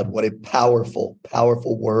 praise God. What a powerful,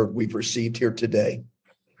 powerful word we've received here today.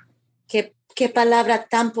 Qué palabra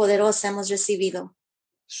tan poderosa hemos recibido.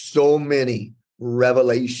 So many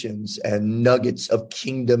revelations and nuggets of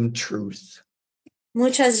kingdom truth.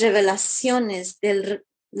 Muchas revelaciones de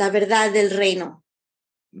la verdad del reino.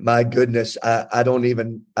 My goodness, I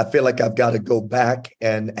feel like I've got to go back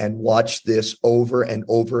and watch this over and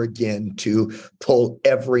over again to pull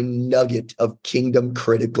every nugget of kingdom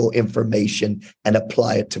critical information and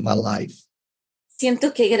apply it to my life.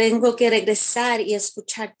 Siento que tengo que regresar y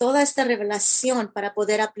escuchar toda esta revelación para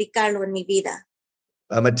poder aplicarlo en mi vida.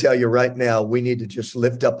 I'm going to tell you right now, we need to just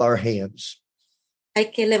lift up our hands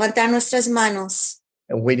Hay que levantar nuestras manos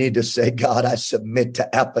and we need to say, God, I submit to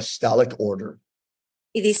apostolic order.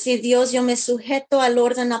 y decir, Dios, yo me sujeto al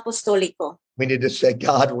orden apostólico. We need to say,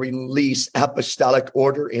 God, release apostolic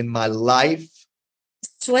order in my life,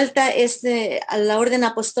 Suelta al orden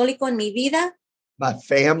apostólico en mi vida, my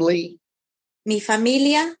family, mi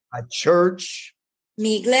familia, my church,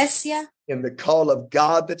 mi iglesia, in the call of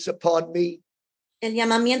God that's upon me. el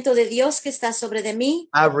llamamiento de Dios que está sobre de mí.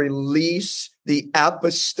 I release the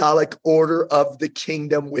apostolic order of the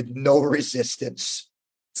kingdom with no resistance.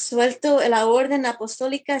 Suelto la orden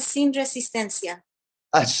apostólica sin resistencia.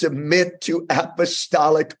 I submit to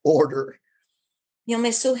apostolic order. Yo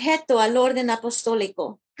me sujeto al orden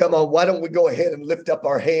apostólico. Come on, why don't we go ahead and lift up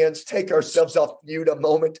our hands, take ourselves off mute a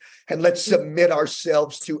moment, and let's submit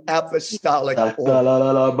ourselves to apostolic order.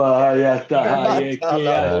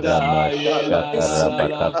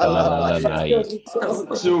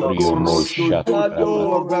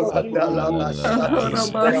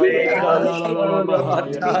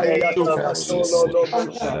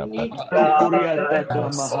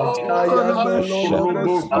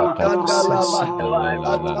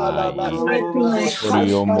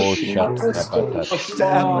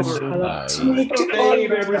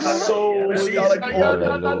 Save every soul.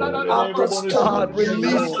 God,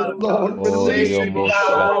 release it, Lord. Release it.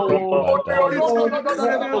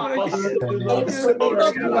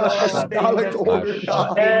 Apostolic order,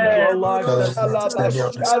 God.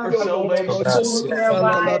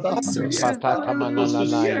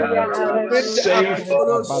 Save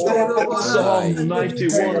Psalm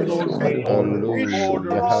 91, Lord.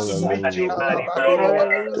 Submit to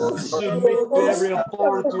every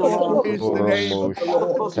authority, Lord. Is the name of the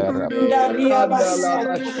Lord.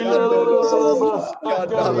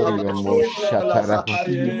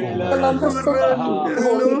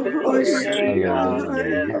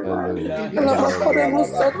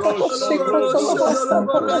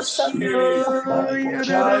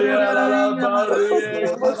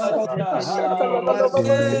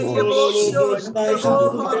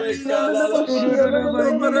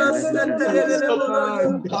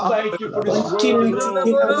 Thank you for this word,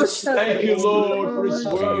 Lord. Thank you, Lord, for this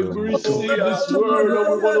word. We receive this word and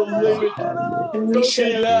we want to live it.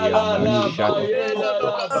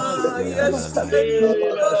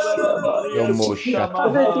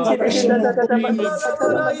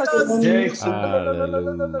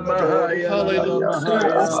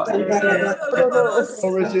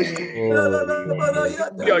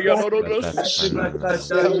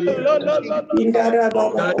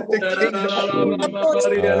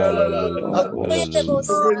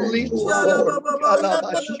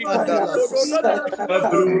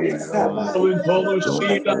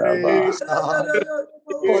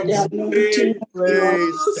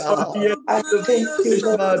 Praise God. I thank you,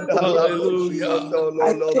 Lord. Hallelujah.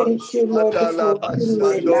 I thank you, Lord, for my life.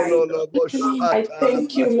 I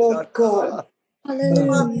thank you, Lord God.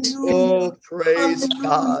 Hallelujah. Oh, praise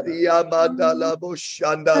God.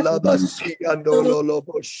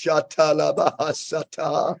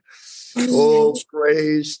 Oh,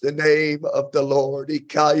 praise the name of the Lord.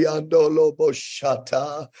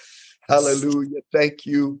 Hallelujah. Thank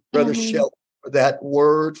you, Brother Shelton, for that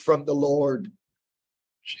word from the Lord.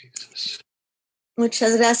 Jesus.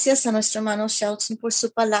 Muchas gracias a nuestro hermano Shelton por su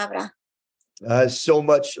palabra. I so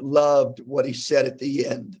much loved what he said at the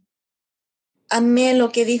end. Amé lo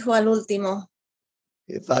que dijo al último.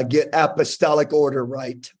 If I get apostolic order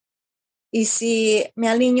right, Y si me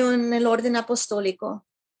alineo en el orden apostólico,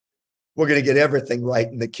 we're going to get everything right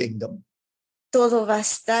in the kingdom. todo va a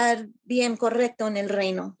estar bien correcto en el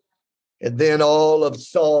reino. And then all of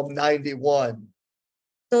Psalm 91.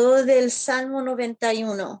 Todo del Salmo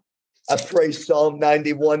 91. I pray Psalm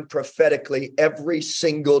 91 prophetically every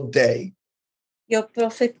single day.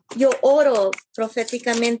 Yo oro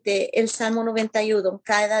proféticamente el Salmo 91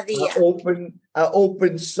 cada día. I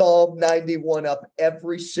open Psalm 91 up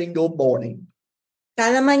every single morning.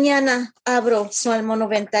 Cada mañana abro Salmo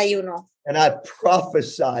 91. And I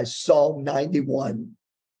prophesy Psalm 91.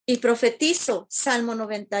 Y profetizo Salmo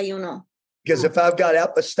 91. Because if I've got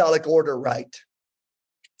apostolic order right,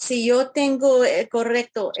 si yo tengo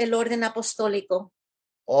correcto el orden apostólico,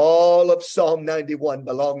 all of Psalm 91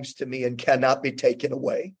 belongs to me and cannot be taken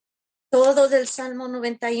away. Todo del Salmo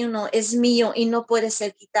 91 es mío y no puede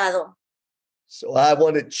ser quitado. So I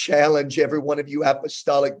want to challenge every one of you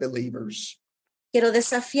apostolic believers. Quiero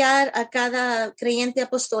desafiar a cada creyente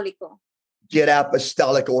apostólico. Get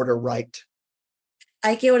apostolic order right.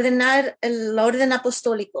 Hay que ordenar el orden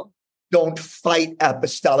apostólico. Don't fight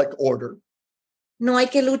apostolic order. No hay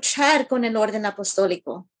que luchar con el orden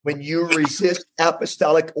apostólico. When you resist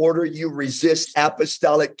apostolic order, you resist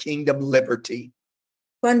apostolic kingdom liberty.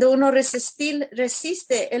 Cuando uno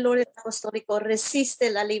resiste el orden apostólico,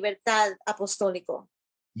 resiste la libertad apostólico.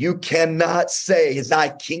 You cannot say, "Thy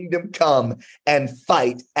kingdom come," and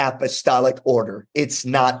fight apostolic order. It's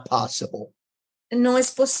not possible. No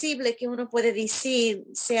es posible que uno puede decir,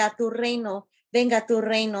 sea tu reino, venga tu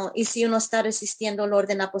reino, y si uno está resistiendo el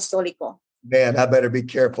orden apostólico. Man, I better be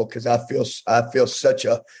careful because I feel such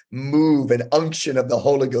a move and unction of the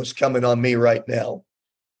Holy Ghost coming on me right now.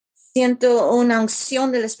 Siento una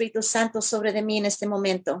unción del Espíritu Santo sobre de mí en este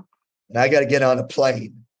momento. And I got to get on a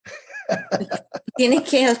plane. Tiene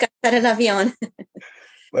que alcanzar el avión.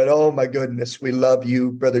 But oh my goodness, we love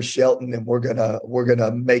you, Brother Shelton, and we're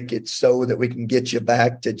gonna make it so that we can get you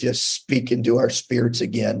back to just speak into our spirits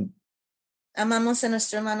again. Amamos a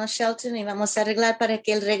nuestro hermano Shelton y vamos a arreglar para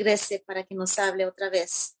que él regrese, para que nos hable otra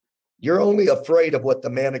vez. You're only afraid of what the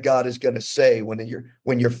man of God is going to say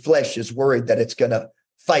when your flesh is worried that it's going to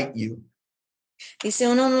fight you. Dice,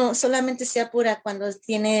 uno no solamente se apura cuando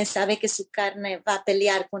sabe que su carne va a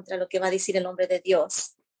pelear contra lo que va a decir el hombre de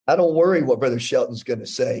Dios. I don't worry what Brother Shelton's going to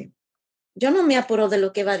say. Yo no me apuro de lo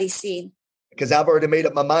que va a decir. Because I've already made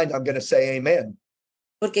up my mind, I'm going to say amen.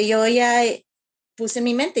 Porque yo ya puse en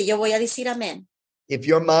mi mente, yo voy a decir amén. If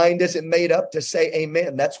your mind isn't made up to say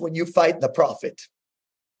amen, that's when you fight the prophet.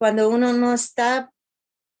 Cuando uno no está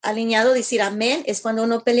alineado a decir amén, es cuando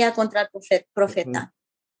uno pelea contra el profeta.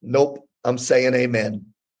 Nope, I'm saying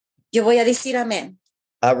amen. Yo voy a decir amén.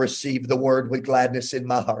 I receive the word with gladness in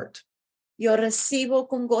my heart. Yo recibo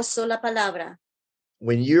con gozo la palabra.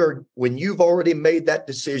 When you've already made that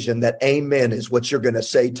decision that amen is what you're going to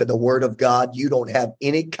say to the word of God, you don't have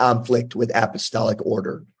any conflict with apostolic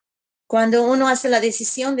order. Cuando uno hace la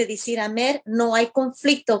decisión de decir amén, no hay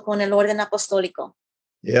conflicto con el orden apostólico.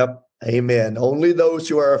 Yep. Amen. Only those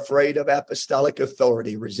who are afraid of apostolic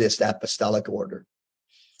authority resist apostolic order.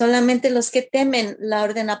 Solamente los que temen la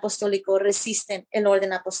orden apostólico resisten el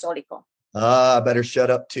orden apostólico. I better shut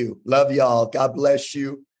up too. Love y'all. God bless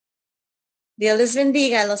you. Dios les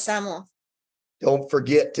bendiga, los amo. Don't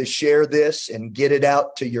forget to share this and get it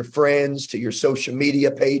out to your friends, to your social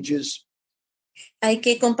media pages. Hay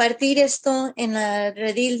que compartir esto en la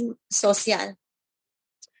red social.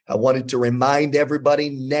 I wanted to remind everybody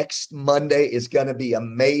next Monday is going to be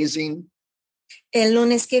amazing. El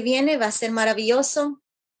lunes que viene va a ser maravilloso.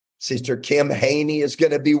 Sister Kim Haney is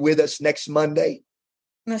going to be with us next Monday.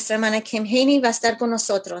 Nuestra hermana Kim Haney va a estar con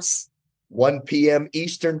nosotros. 1 p.m.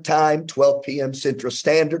 Eastern Time, 12 p.m. Central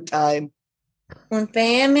Standard Time. 1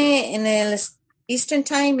 p.m. en el Eastern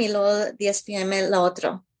Time y luego 10 p.m. el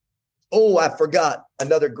otro. Oh, I forgot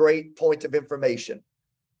another great point of information.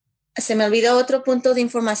 Se me olvidó otro punto de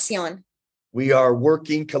información. We are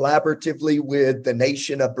working collaboratively with the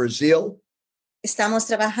nation of Brazil. Estamos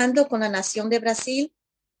trabajando con la nación de Brasil.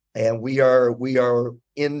 And we are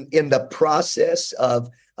in the process of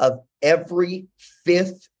every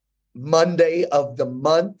fifth Monday of the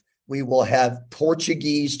month, we will have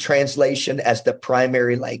Portuguese translation as the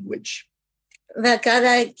primary language.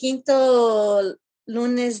 Cada quinto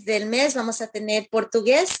lunes del mes vamos a tener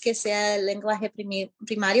portugués, que sea el lenguaje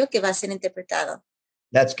primario que va a ser interpretado.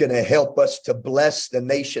 That's going to help us to bless the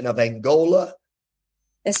nation of Angola.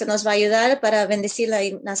 Eso nos va a ayudar para bendecir la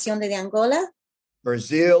nación de Angola.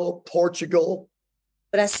 Brazil, Portugal.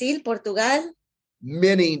 Brasil, Portugal.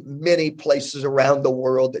 Many places around the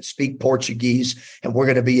world that speak Portuguese, and we're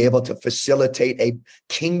going to be able to facilitate a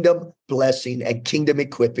kingdom blessing and kingdom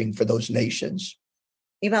equipping for those nations.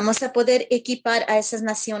 Y vamos a poder equipar a esas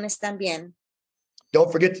naciones también.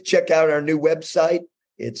 Don't forget to check out our new website.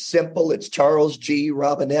 It's simple. It's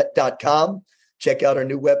charlesgrobinette.com. Check out our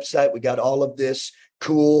new website. We got all of this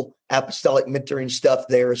cool apostolic mentoring stuff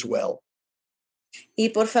there as well. Y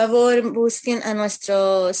por favor, busquen a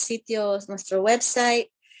nuestro sitio, nuestro website.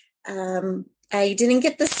 I didn't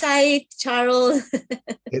get the site, Charles.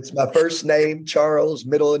 It's my first name, Charles,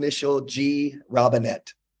 middle initial G,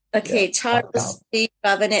 Robinette. Okay, yeah. Charles G.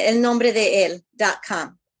 Robinette, el nombre de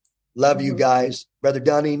él.com. Love you guys. Brother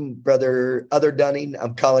Dunning, Brother Other Dunning,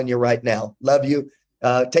 I'm calling you right now. Love you.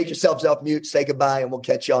 Take yourselves off mute, say goodbye, and we'll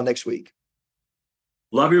catch y'all next week.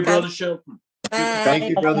 Love you, Brother Shelton. Bye. Thank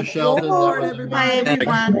you, Brother Shelton. Lord, everybody.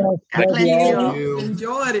 Everyone. Thank you.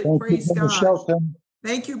 Enjoyed it. Praise God. Shelton.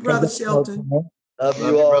 Thank you, Brother Shelton. Love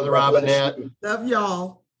you all, Brother Robinette. Love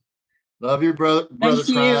y'all. Love your brother. Brother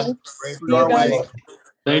you. Pray for Norway.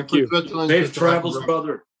 Thank you. Safe travels,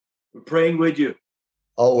 brother. We're praying with you.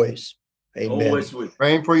 Always. Amen. Always with you.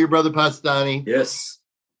 Praying for your brother Pastani. Yes.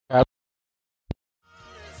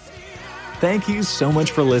 Thank you so much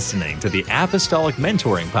for listening to the Apostolic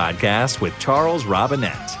Mentoring Podcast with Charles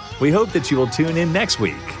Robinette. We hope that you will tune in next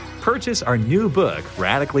week. Purchase our new book,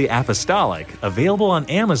 Radically Apostolic, available on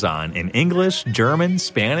Amazon in English, German,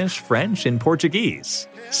 Spanish, French, and Portuguese.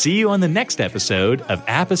 See you on the next episode of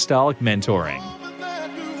Apostolic Mentoring.